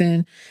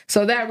Mixon.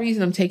 So that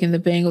reason I'm taking the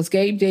Bengals.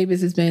 Gabe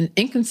Davis has been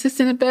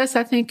inconsistent at best,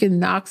 I think, and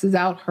Knox is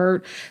out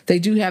hurt. They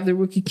do have the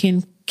rookie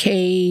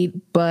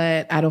Kincaid,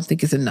 but I don't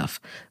think it's enough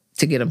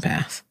to get them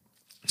past.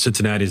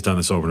 Cincinnati's done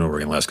this over and over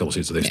again the last couple of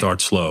seasons. They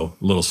start slow,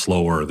 a little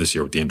slower this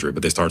year with the injury,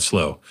 but they start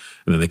slow,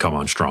 and then they come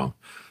on strong.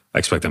 I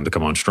expect them to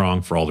come on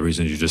strong for all the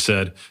reasons you just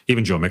said.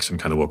 Even Joe Mixon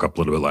kind of woke up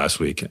a little bit last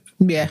week.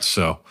 Yeah.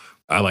 So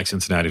I like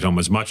Cincinnati at home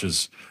as much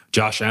as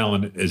Josh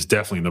Allen is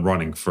definitely in the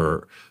running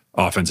for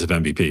offensive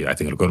MVP. I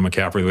think it'll go to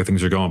McCaffrey the way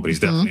things are going, but he's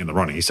definitely in the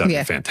running. He's having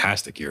a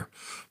fantastic year.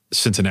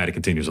 Cincinnati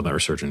continues on that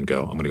resurgent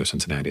go. I'm going to go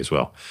Cincinnati as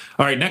well.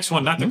 All right, next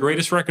one, not the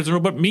greatest records in the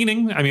world, but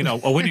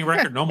a winning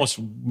record, an almost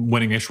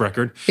winning-ish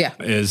record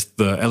is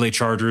the LA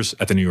Chargers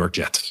at the New York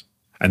Jets.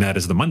 And that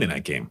is the Monday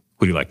night game.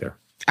 Who do you like there?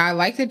 I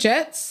like the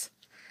Jets.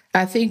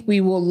 I think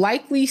we will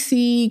likely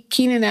see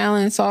Keenan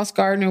Allen and Sauce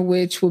Gardner,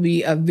 which will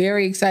be a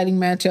very exciting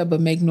matchup,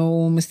 but make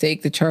no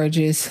mistake, the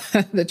Chargers,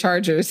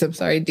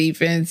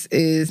 defense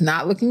is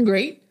not looking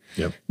great.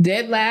 Yep.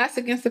 Dead last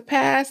against the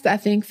pass. I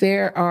think they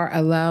are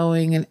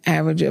allowing an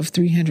average of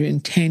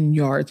 310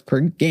 yards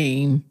per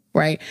game,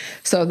 right?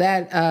 So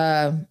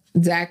that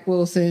Zach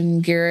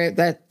Wilson, Garrett,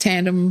 that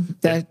tandem,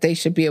 that they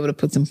should be able to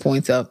put some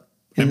points up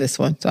in this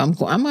one. So I'm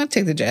going to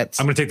take the Jets.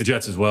 I'm going to take the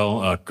Jets as well,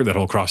 that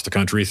whole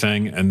cross-the-country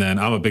thing. And then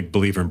I'm a big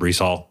believer in Breece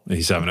Hall.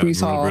 He's having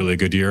a really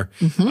good year.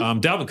 Mm-hmm.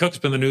 Dalvin Cook's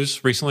been in the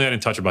news recently. I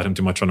didn't touch about him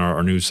too much on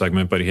our news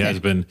segment, but he has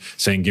been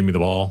saying, give me the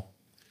ball.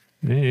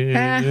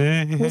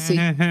 We'll see.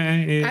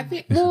 I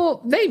think,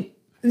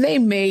 they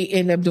may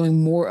end up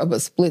doing more of a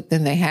split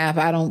than they have.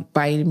 I don't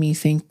by any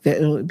means think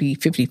that it'll be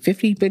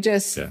 50-50, but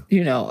just,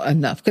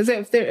 enough. Because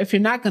if you're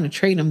not going to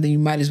trade them, then you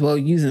might as well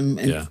use them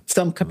in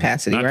some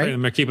capacity, not right? Trading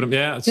them, they're keeping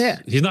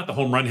him. He's not the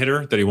home run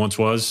hitter that he once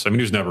was. I mean,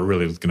 he was never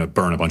really going to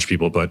burn a bunch of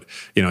people, but,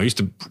 he used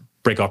to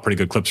break off pretty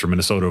good clips for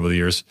Minnesota over the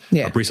years.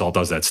 Yeah. Breece Hall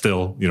does that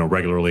still,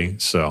 regularly.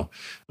 So,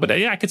 but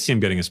I could see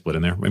him getting a split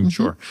in there. I'm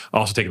sure.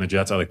 Also taking the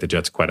Jets. I like the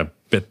Jets quite a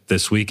bit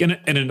this week and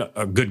in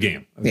a good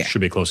game. It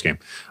should be a close game.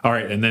 All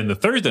right. And then the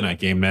Thursday night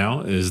game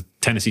now is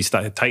Tennessee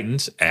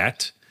Titans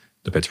at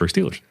the Pittsburgh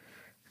Steelers.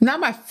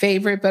 Not my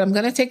favorite, but I'm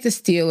going to take the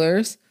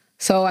Steelers.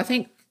 So I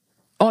think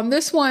on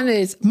this one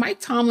is Mike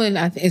Tomlin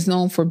is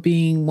known for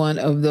being one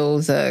of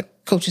those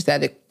coaches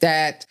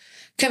that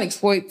can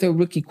exploit the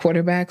rookie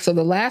quarterback. So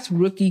the last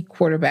rookie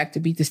quarterback to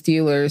beat the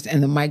Steelers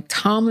in the Mike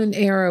Tomlin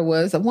era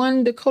was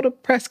one Dakota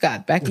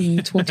Prescott back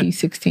in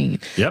 2016.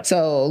 Yep.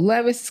 So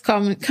Levis is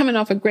coming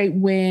off a great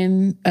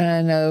win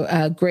and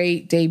a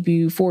great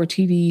debut, 4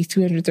 TDs,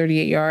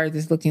 238 yards.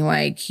 It's looking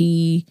like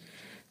he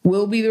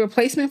will be the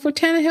replacement for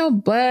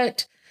Tannehill,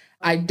 but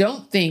I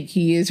don't think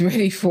he is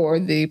ready for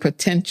the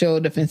potential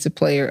defensive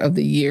player of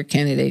the year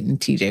candidate in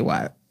TJ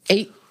Watt.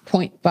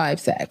 8.5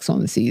 sacks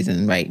on the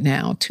season right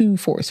now, 2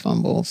 forced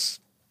fumbles.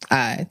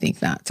 I think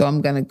not. So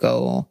I'm going to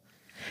go,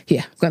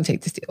 I'm going to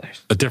take the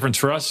Steelers. The difference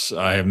for us,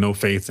 I have no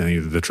faith in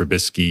either the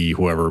Trubisky,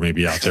 whoever may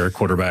be out there,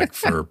 quarterback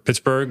for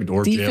Pittsburgh,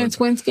 or defense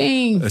wins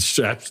games.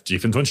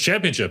 Defense wins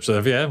championships. So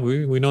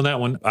we know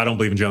that one. I don't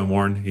believe in Jalen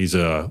Warren. He's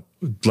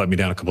let me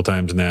down a couple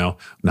times now.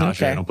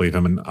 Najee, I don't believe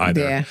him in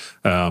either. Yeah.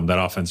 That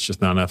offense is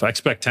just not enough. I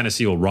expect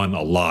Tennessee will run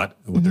a lot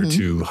with their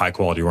 2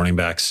 high-quality running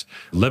backs.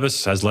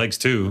 Levis has legs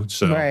too,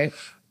 so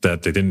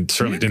that they didn't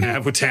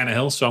have with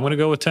Tannehill. So I'm going to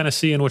go with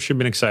Tennessee in what should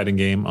be an exciting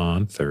game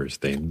on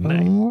Thursday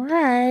night. All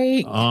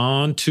right.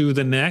 On to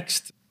the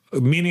next.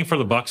 meaning for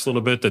the Bucs a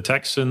little bit. The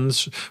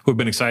Texans, who have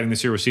been exciting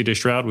this year with C.J.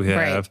 Stroud. We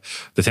have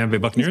the Tampa Bay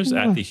Buccaneers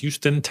at the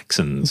Houston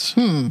Texans.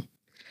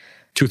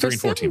 2, 3,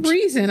 and 4 teams. For some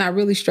reason, I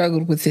really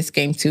struggled with this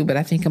game too, but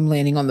I think I'm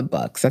landing on the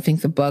Bucs. I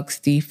think the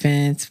Bucs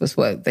defense was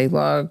what they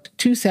logged: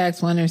 2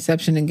 sacks, 1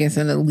 interception against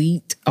an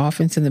elite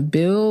offense in the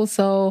Bills.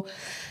 So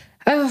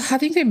I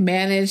think they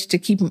managed to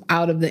keep them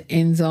out of the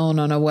end zone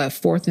on a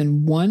 4th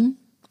and 1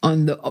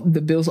 on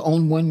the Bills'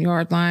 own 1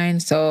 yard line.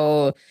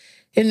 So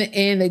in the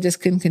end, they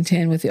just couldn't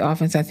contend with the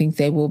offense. I think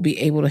they will be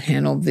able to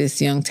handle this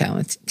young,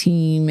 talented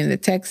team and the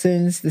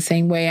Texans the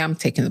same way. I'm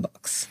taking the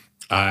Bucs.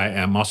 I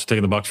am also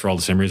taking the Bucs for all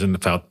the same reason.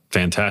 Felt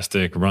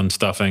fantastic run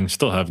stuffing.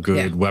 Still have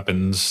good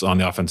weapons on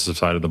the offensive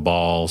side of the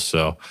ball.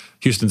 So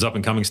Houston's up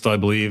and coming still, I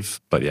believe.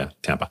 But yeah,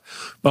 Tampa.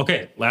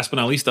 Okay, last but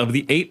not least of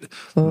the 8,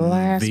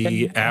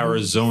 the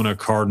Arizona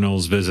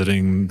Cardinals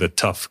visiting the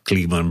tough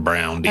Cleveland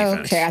Brown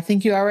defense. Okay, I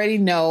think you already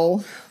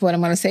know what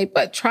I'm going to say.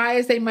 But try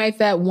as they might,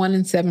 that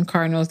 1-7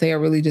 Cardinals, they are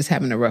really just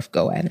having a rough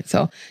go at it.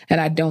 So,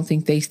 and I don't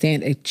think they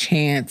stand a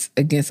chance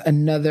against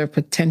another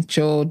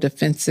potential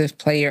defensive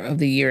player of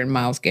the year in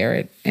Myles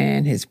Garrett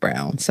and his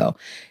Browns. So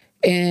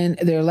in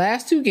their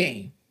last 2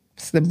 games,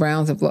 the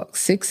Browns have looked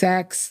 6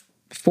 sacks,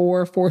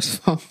 4 forced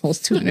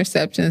fumbles, 2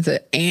 interceptions,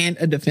 and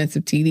a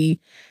defensive TD.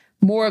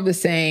 More of the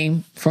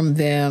same from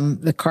them.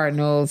 The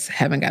Cardinals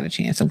haven't got a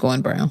chance. I'm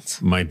going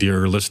Browns. My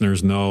dear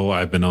listeners know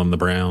I've been on the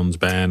Browns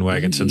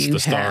bandwagon since the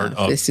start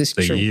of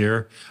the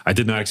year. I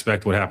did not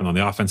expect what happened on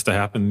the offense to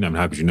happen. I mean,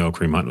 how could you know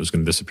Kareem Hunt was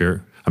going to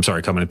disappear? I'm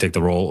sorry, come in and take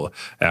the role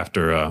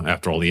after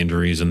all the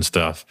injuries and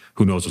stuff.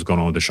 Who knows what's going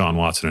on with Deshaun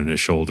Watson and his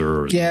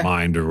shoulder or his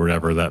mind or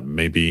whatever that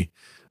may be.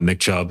 Nick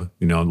Chubb,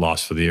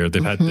 lost for the year.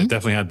 They've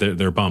definitely had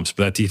their bumps,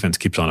 but that defense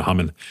keeps on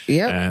humming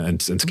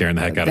and scaring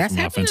the heck out of some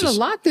offenses. That's happening a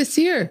lot this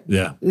year.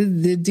 Yeah.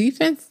 The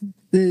defense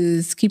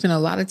is keeping a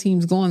lot of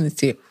teams going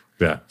this year.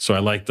 Yeah. So I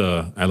like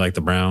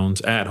the Browns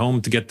at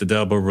home to get the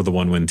dub over the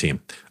 1-win team.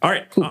 All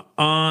right. Cool.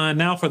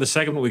 Now for the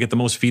segment we get the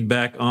most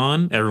feedback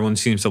on. Everyone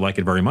seems to like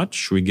it very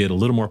much. We get a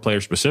little more player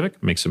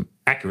specific, make some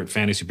accurate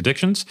fantasy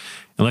predictions,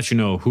 and let you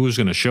know who's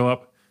going to show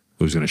up,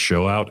 who's going to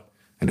show out,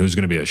 and who's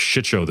going to be a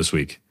shit show this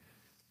week.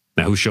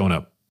 Now, who's showing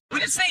up?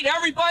 We just need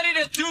everybody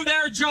to do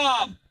their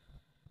job.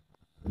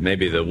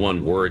 Maybe the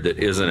one word that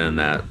isn't in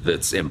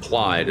that's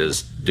implied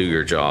is do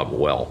your job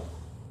well.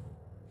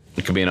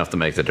 It could be enough to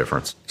make the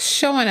difference.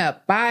 Showing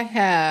up, I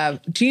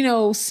have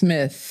Geno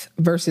Smith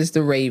versus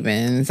the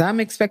Ravens. I'm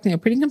expecting a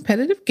pretty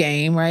competitive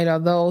game, right?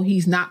 Although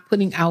he's not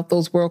putting out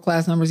those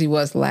world-class numbers he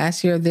was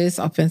last year. This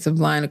offensive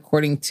line,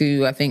 according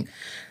to, I think,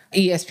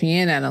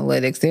 ESPN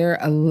analytics, they're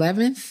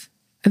 11th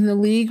in the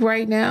league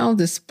right now,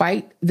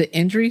 despite the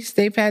injuries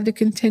they've had to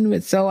contend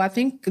with. So I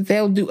think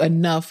they'll do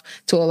enough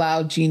to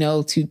allow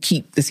Geno to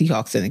keep the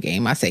Seahawks in the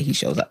game. I say he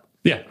shows up.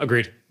 Yeah,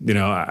 agreed.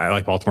 I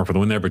like Baltimore for the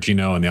win there, but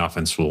Geno and the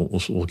offense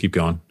will keep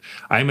going.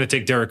 I'm going to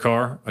take Derek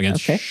Carr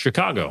against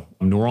Chicago.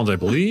 New Orleans, I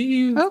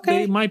believe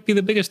they might be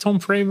the biggest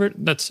home favorite.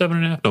 That's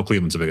 7.5. No,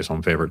 Cleveland's the biggest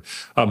home favorite.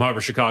 However,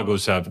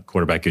 Chicago's have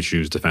quarterback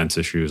issues, defense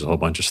issues, a whole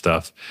bunch of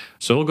stuff.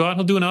 So he'll go out and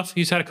he'll do enough.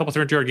 He's had a couple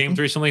 300-yard games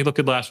recently. He looked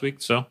good last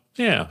week. So,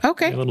 yeah.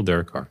 Okay. A little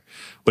Derek Carr.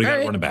 But he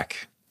got running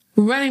back.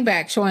 Running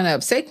back showing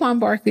up. Saquon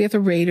Barkley at the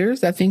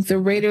Raiders. I think the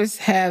Raiders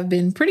have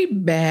been pretty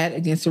bad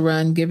against the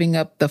run, giving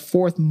up the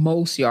 4th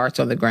most yards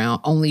on the ground,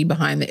 only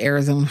behind the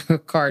Arizona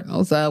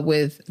Cardinals,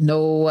 with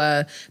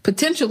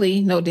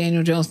potentially no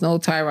Daniel Jones, no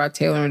Tyrod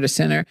Taylor in the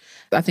center.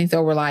 I think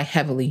they'll rely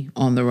heavily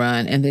on the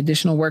run, and the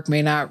additional work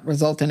may not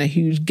result in a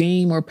huge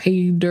game or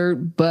pay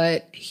dirt,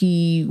 but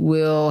he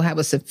will have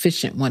a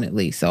sufficient one at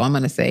least. So I'm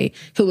going to say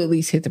he'll at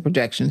least hit the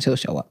projections. He'll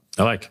show up.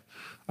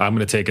 I'm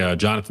going to take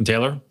Jonathan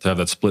Taylor to have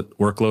that split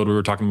workload we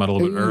were talking about a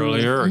little bit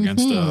earlier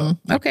against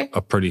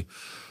a pretty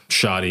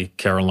shoddy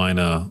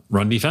Carolina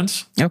run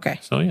defense. Okay.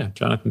 So, yeah,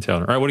 Jonathan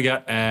Taylor. All right, what do you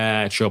got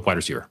at show up wide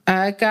receiver?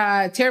 I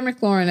got Terry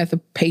McLaurin at the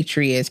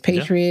Patriots.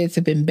 Patriots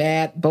have been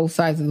bad both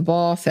sides of the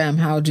ball. Sam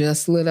Howell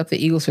just lit up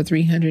the Eagles for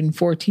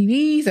 304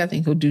 TDs. I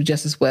think he'll do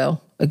just as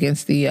well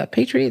against the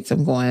Patriots.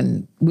 I'm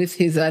going with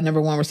his number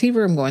 1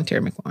 receiver. I'm going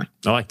Terry McLaurin.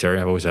 I like Terry.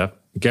 I've always have.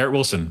 Garrett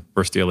Wilson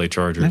versus the LA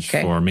Chargers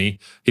for me.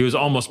 He was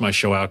almost my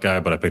show out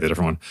guy, but I picked a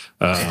different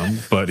one.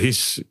 But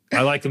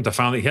I like him to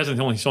finally. He's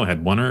only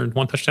had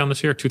one touchdown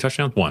this year, 2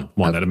 touchdowns, one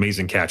that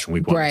amazing catch in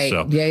week 1. Right.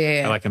 So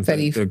yeah. I like him that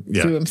he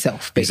threw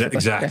himself. Basically.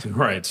 Exactly.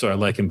 Right. So I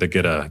like him to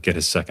get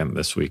his second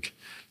this week.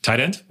 Tight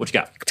end, what you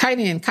got? Tight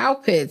end, Kyle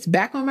Pitts,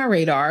 back on my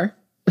radar,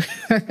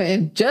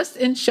 and just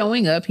in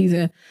showing up,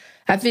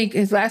 I think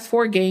his last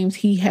 4 games,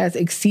 he has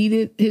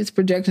exceeded his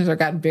projections or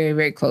gotten very,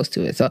 very close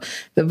to it. So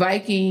the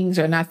Vikings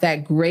are not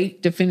that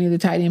great defending the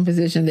tight end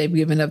position. They've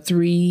given up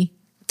 3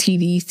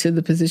 TDs to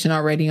the position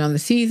already on the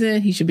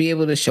season. He should be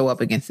able to show up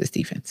against this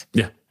defense.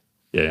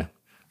 Yeah.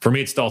 For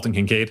me, it's Dalton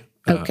Kincaid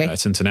at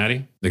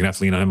Cincinnati. They're going to have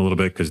to lean on him a little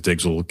bit because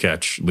Diggs will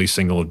catch at least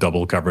single,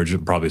 double coverage,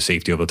 and probably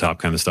safety over the top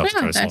kind of stuff to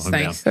try to slow him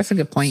down. That's a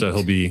good point. So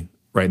he'll be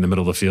right in the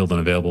middle of the field and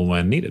available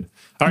when needed.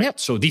 All right,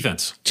 so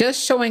defense.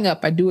 Just showing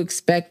up. I do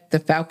expect the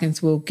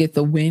Falcons will get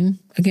the win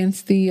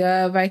against the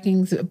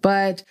Vikings,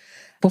 but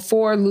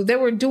before they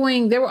were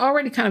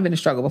already kind of in a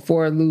struggle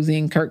before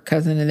losing Kirk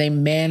Cousins, and they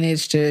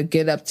managed to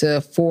get up to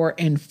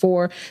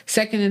 4-4,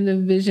 second in the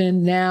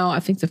division. Now I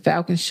think the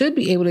Falcons should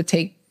be able to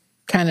take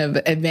kind of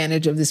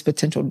advantage of this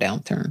potential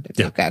downturn that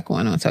they've got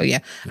going on. So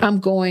I'm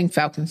going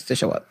Falcons to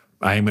show up.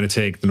 I am going to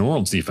take the New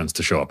Orleans defense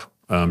to show up.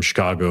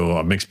 Chicago,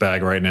 a mixed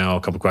bag right now.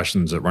 A couple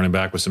questions at running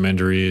back with some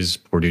injuries.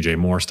 Poor DJ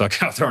Moore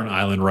stuck out there on an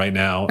island right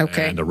now,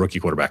 and a rookie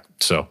quarterback.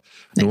 So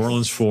New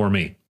Orleans for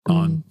me.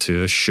 On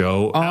to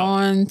show out.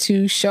 On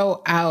to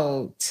show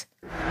out.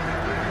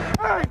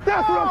 Hey,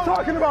 that's what I'm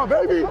talking about,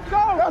 baby.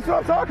 That's what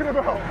I'm talking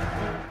about.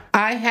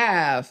 I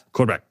have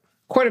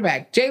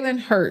quarterback Jalen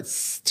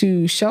Hurts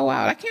to show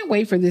out. I can't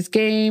wait for this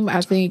game.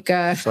 I think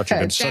such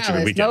a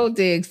good weekend. No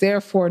digs,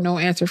 therefore no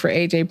answer for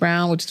A.J.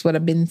 Brown, which is what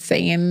I've been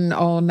saying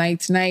all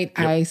night tonight.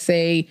 Yep. I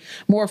say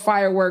more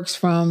fireworks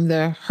from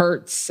the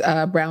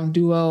Hurts-Brown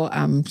duo.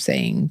 I'm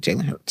saying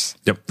Jalen Hurts.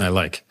 Yep, I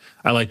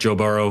like Joe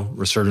Burrow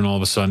resurging all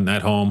of a sudden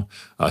at home.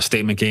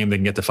 Statement game. They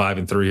can get to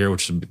 5-3 here,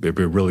 which would be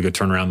a really good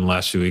turnaround in the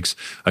last 2 weeks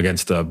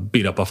against the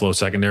beat up Buffalo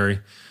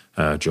secondary.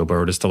 Joe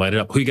Burrow just to light it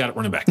up. Who you got at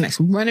running back? Next,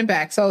 running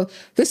back. So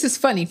this is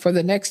funny. For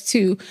the next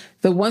two,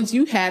 the ones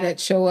you had at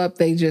show up,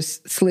 they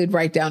just slid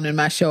right down in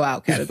my show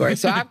out category.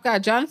 So I've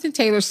got Jonathan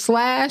Taylor /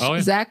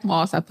 Zach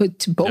Moss. I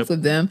put both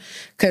of them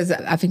because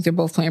I think they're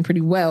both playing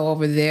pretty well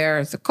over there.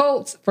 It's the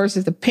Colts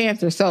versus the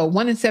Panthers. So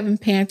 1-7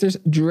 Panthers,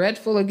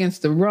 dreadful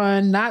against the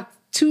run, not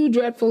too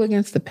dreadful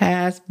against the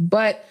pass,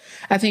 but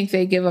I think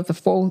they give up the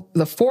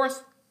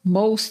fourth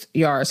most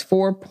yards,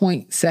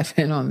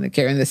 4.7 on the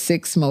carry, and the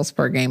sixth most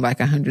per game, like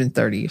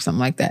 130 or something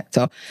like that.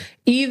 So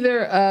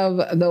either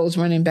of those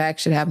running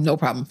backs should have no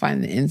problem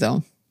finding the end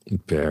zone.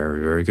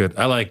 Very, very good.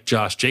 I like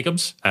Josh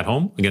Jacobs at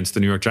home against the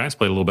New York Giants.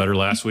 Played a little better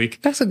last week.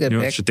 That's a good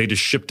pick. They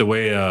just shipped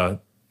away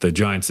the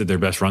Giants did their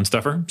best run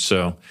stuffer.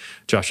 So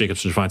Josh Jacobs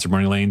should find some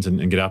running lanes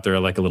and get out there. I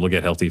like a little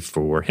get healthy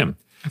for him.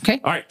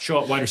 Okay. All right. Show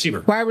out wide receiver.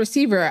 Wide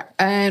receiver.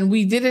 And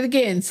we did it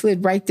again.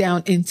 Slid right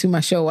down into my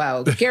show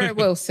out. Garrett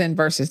Wilson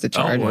versus the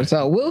Chargers.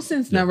 So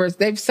Wilson's numbers,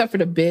 they've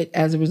suffered a bit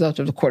as a result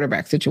of the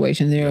quarterback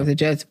situation there with the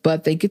Jets,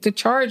 but they get the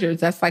Chargers.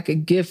 That's like a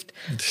gift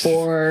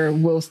for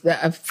Wilson,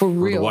 for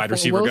real. The wide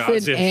receiver Wilson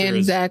gods,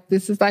 and Zach,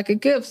 this is like a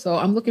gift. So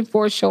I'm looking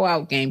for a show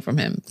out game from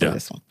him for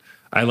this one.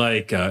 I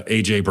like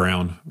A.J.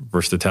 Brown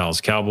versus the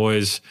Dallas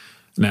Cowboys.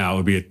 Now, it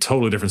would be a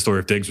totally different story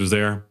if Diggs was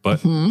there,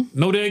 but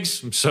no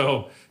Diggs.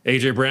 So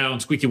A.J. Brown,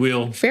 squeaky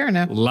wheel. Fair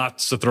enough.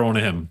 Lots to throw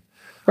into him.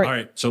 Right. All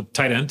right, so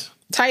tight end.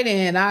 Tight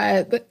end,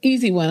 the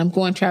easy one. I'm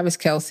going Travis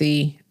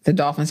Kelce, the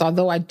Dolphins.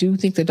 Although I do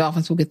think the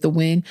Dolphins will get the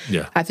win.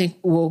 Yeah. I think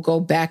we'll go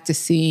back to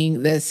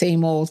seeing the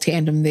same old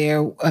tandem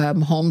there.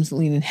 Mahomes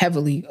leaning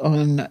heavily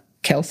on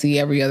Kelce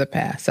every other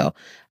pass. So,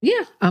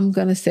 yeah, I'm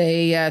going to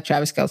say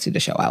Travis Kelce to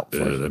show out.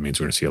 That means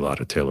we're going to see a lot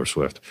of Taylor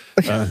Swift.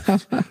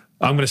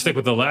 I'm going to stick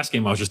with the last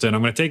game I was just in.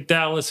 I'm going to take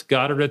Dallas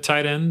Goedert at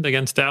tight end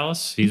against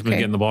Dallas. He's been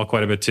getting the ball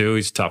quite a bit too.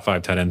 He's top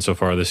 5 tight end so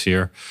far this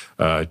year.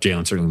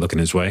 Jalen certainly looking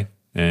his way.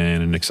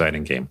 And an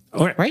exciting game.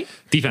 All right.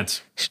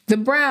 Defense. The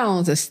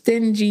Browns, a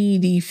stingy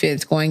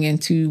defense going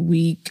into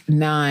week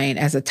 9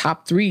 as a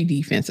top 3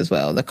 defense as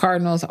well. The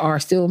Cardinals are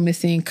still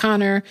missing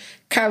Connor.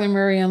 Kyler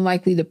Murray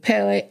unlikely to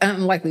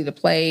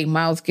play.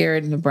 Myles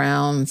Garrett and the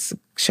Browns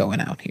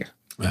showing out here.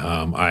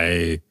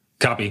 I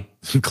copy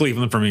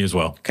Cleveland for me as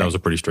well. Okay. That was a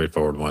pretty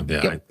straightforward one.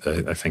 Yeah,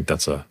 I think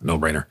that's a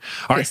no-brainer.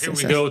 All right, here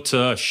we go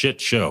to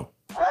shit show.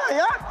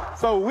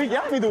 So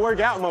y'all need to work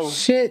out mode.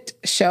 Shit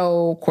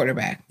show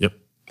quarterback. Yep.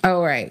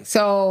 All right.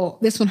 So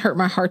this one hurt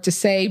my heart to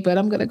say, but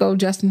I'm going to go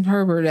Justin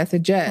Herbert at the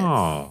Jets.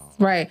 Oh.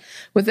 Right.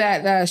 With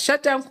that,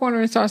 shutdown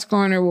corner and Sauce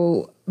Corner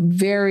will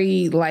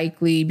very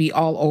likely be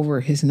all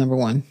over his number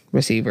 1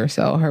 receiver.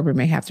 So Herbert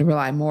may have to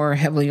rely more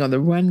heavily on the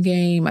run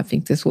game. I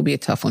think this will be a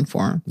tough one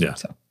for him. Yeah.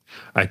 So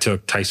I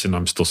took Tyson.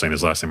 I'm still saying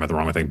his last name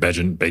wrong. I think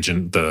Bagent,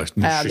 the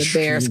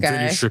Bears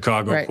guy,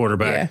 Chicago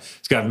quarterback. Yeah.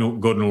 He's got to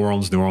go to New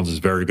Orleans. New Orleans is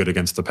very good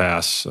against the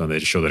pass. They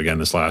just showed that again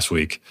this last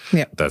week.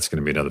 Yep. That's going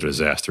to be another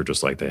disaster,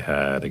 just like they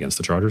had against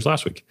the Chargers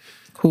last week.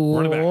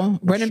 Cool.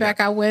 Running back,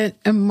 I went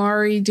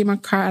Amari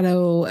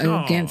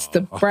DeMarcado against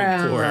the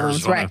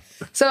Browns. Right.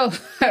 So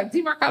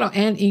DeMarcado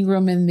and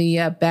Ingram in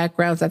the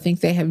backgrounds, I think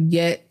they have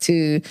yet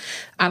to,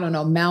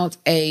 mount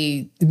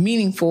a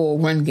meaningful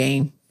run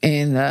game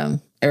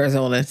in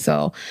Arizona.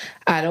 So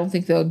I don't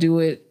think they'll do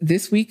it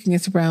this week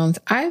against the Browns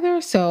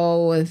either.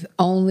 So with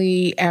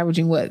only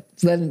averaging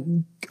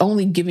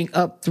only giving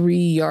up 3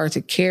 yards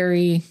a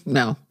carry.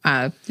 No,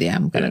 I'm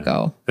going to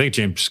go. I think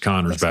James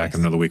Conner's back in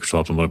another week, which will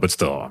help him a little bit, but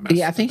still.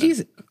 I think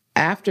he's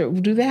after.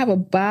 Do they have a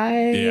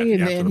bye?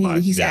 Yeah, after the bye.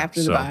 He's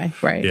after the bye,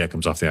 right? Yeah, it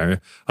comes off the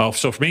area.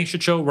 So for me,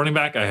 shit show running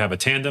back, I have a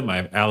tandem. I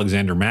have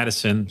Alexander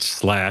Madison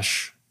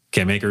 /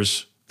 Cam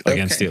Akers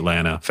against the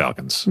Atlanta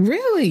Falcons.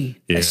 Really?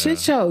 Yeah, a shit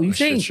show? You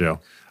think? Shit show.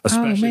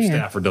 Especially if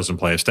Stafford doesn't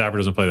play. If Stafford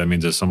doesn't play, that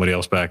means there's somebody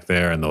else back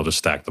there, and they'll just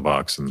stack the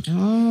box. And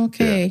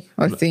okay,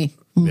 let's see.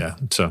 Yeah.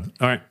 So,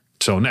 all right.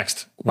 So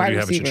next, what do you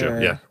have at your show?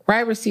 Yeah.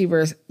 Wide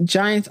receivers.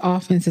 Giants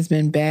offense has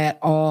been bad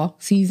all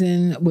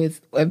season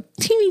with a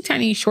teeny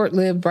tiny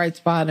short-lived bright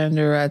spot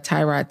under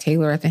Tyrod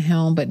Taylor at the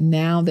helm, but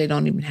now they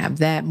don't even have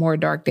that. More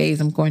dark days.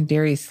 I'm going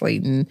Darius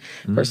Slayton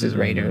versus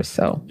Raiders.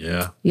 So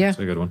yeah, that's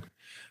a good one.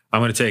 I'm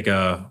going to take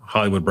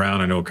Hollywood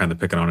Brown. I know we're kind of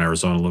picking on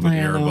Arizona a little bit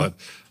here, but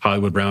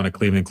Hollywood Brown at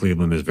Cleveland.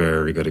 Cleveland is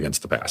very good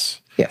against the pass.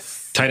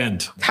 Yes. Tight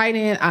end.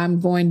 I'm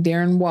going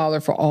Darren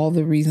Waller for all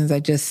the reasons I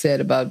just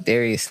said about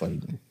Darius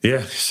Slayton.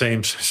 Yeah,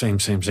 same.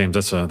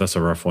 That's a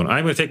rough one.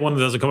 I'm going to take one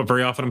that doesn't come up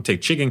very often. I'm going to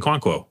take Chig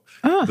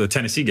Nkonkwo, the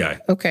Tennessee guy.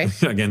 Okay.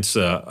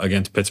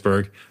 against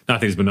Pittsburgh.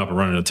 Not that he's been up and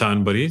running a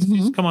ton, but he's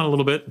come on a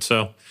little bit.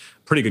 So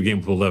pretty good game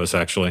with Will Levis,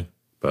 actually.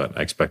 But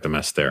I expect a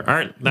mess there. All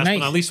right, last but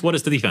not least, what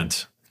is the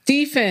defense?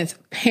 Defense,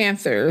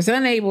 Panthers,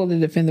 unable to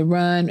defend the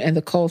run, and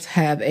the Colts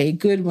have a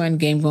good run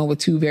game going with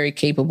two very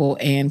capable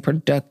and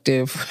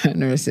productive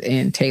runners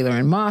in Taylor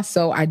and Moss.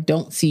 So I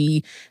don't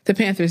see the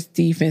Panthers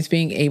defense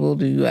being able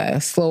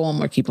to slow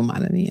them or keep them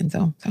out of the end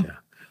zone. So. Yeah.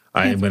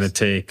 I am going to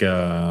take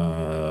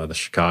the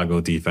Chicago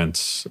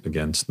defense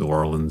against New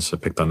Orleans. I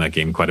picked on that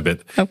game quite a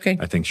bit. Okay.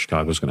 I think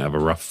Chicago's going to have a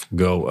rough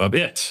go of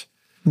it.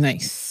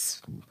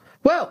 Nice.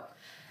 Well,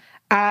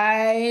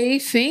 I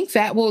think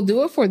that will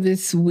do it for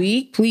this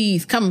week.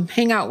 Please come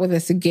hang out with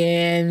us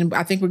again.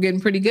 I think we're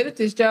getting pretty good at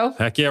this, Joe.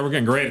 Heck yeah, we're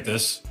getting great at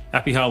this.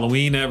 Happy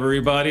Halloween,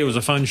 everybody. It was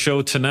a fun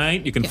show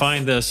tonight. You can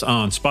find us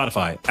on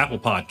Spotify, Apple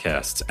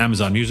Podcasts,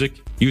 Amazon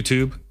Music,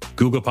 YouTube,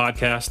 Google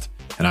Podcast,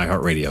 and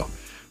iHeartRadio.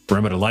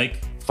 Remember to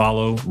like,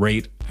 follow,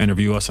 rate, and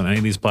review us on any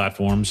of these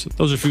platforms.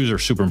 Those reviews are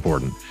super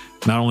important.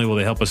 Not only will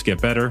they help us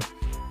get better,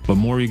 but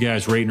more you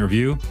guys rate and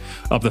review,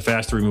 up the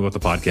faster we move up the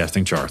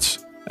podcasting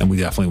charts. And we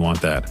definitely want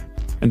that.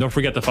 And don't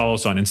forget to follow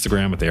us on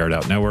Instagram at the Aired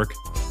Out Network.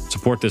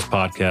 Support this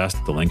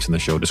podcast. The link's in the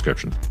show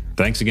description.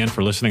 Thanks again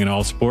for listening and all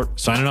the support.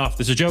 Signing off.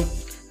 This is Joe.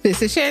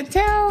 This is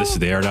Chantel. This is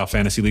the Aired Out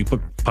Fantasy League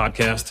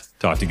podcast.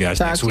 Talk to you guys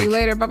next week. Talk to you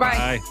later. Bye-bye.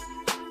 Bye.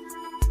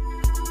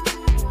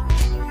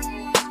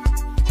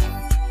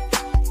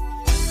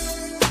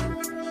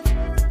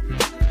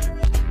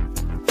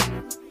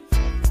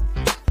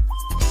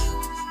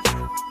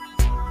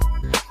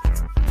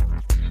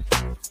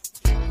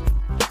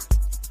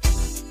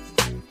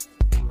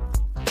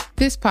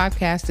 This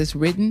podcast is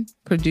written,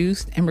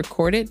 produced, and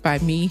recorded by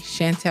me,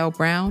 Chantel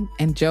Brown,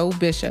 and Joe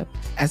Bishop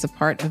as a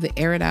part of the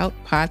Air It Out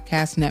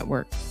Podcast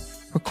Network.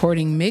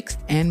 Recording mixed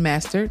and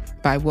mastered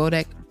by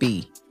Wodek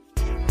B.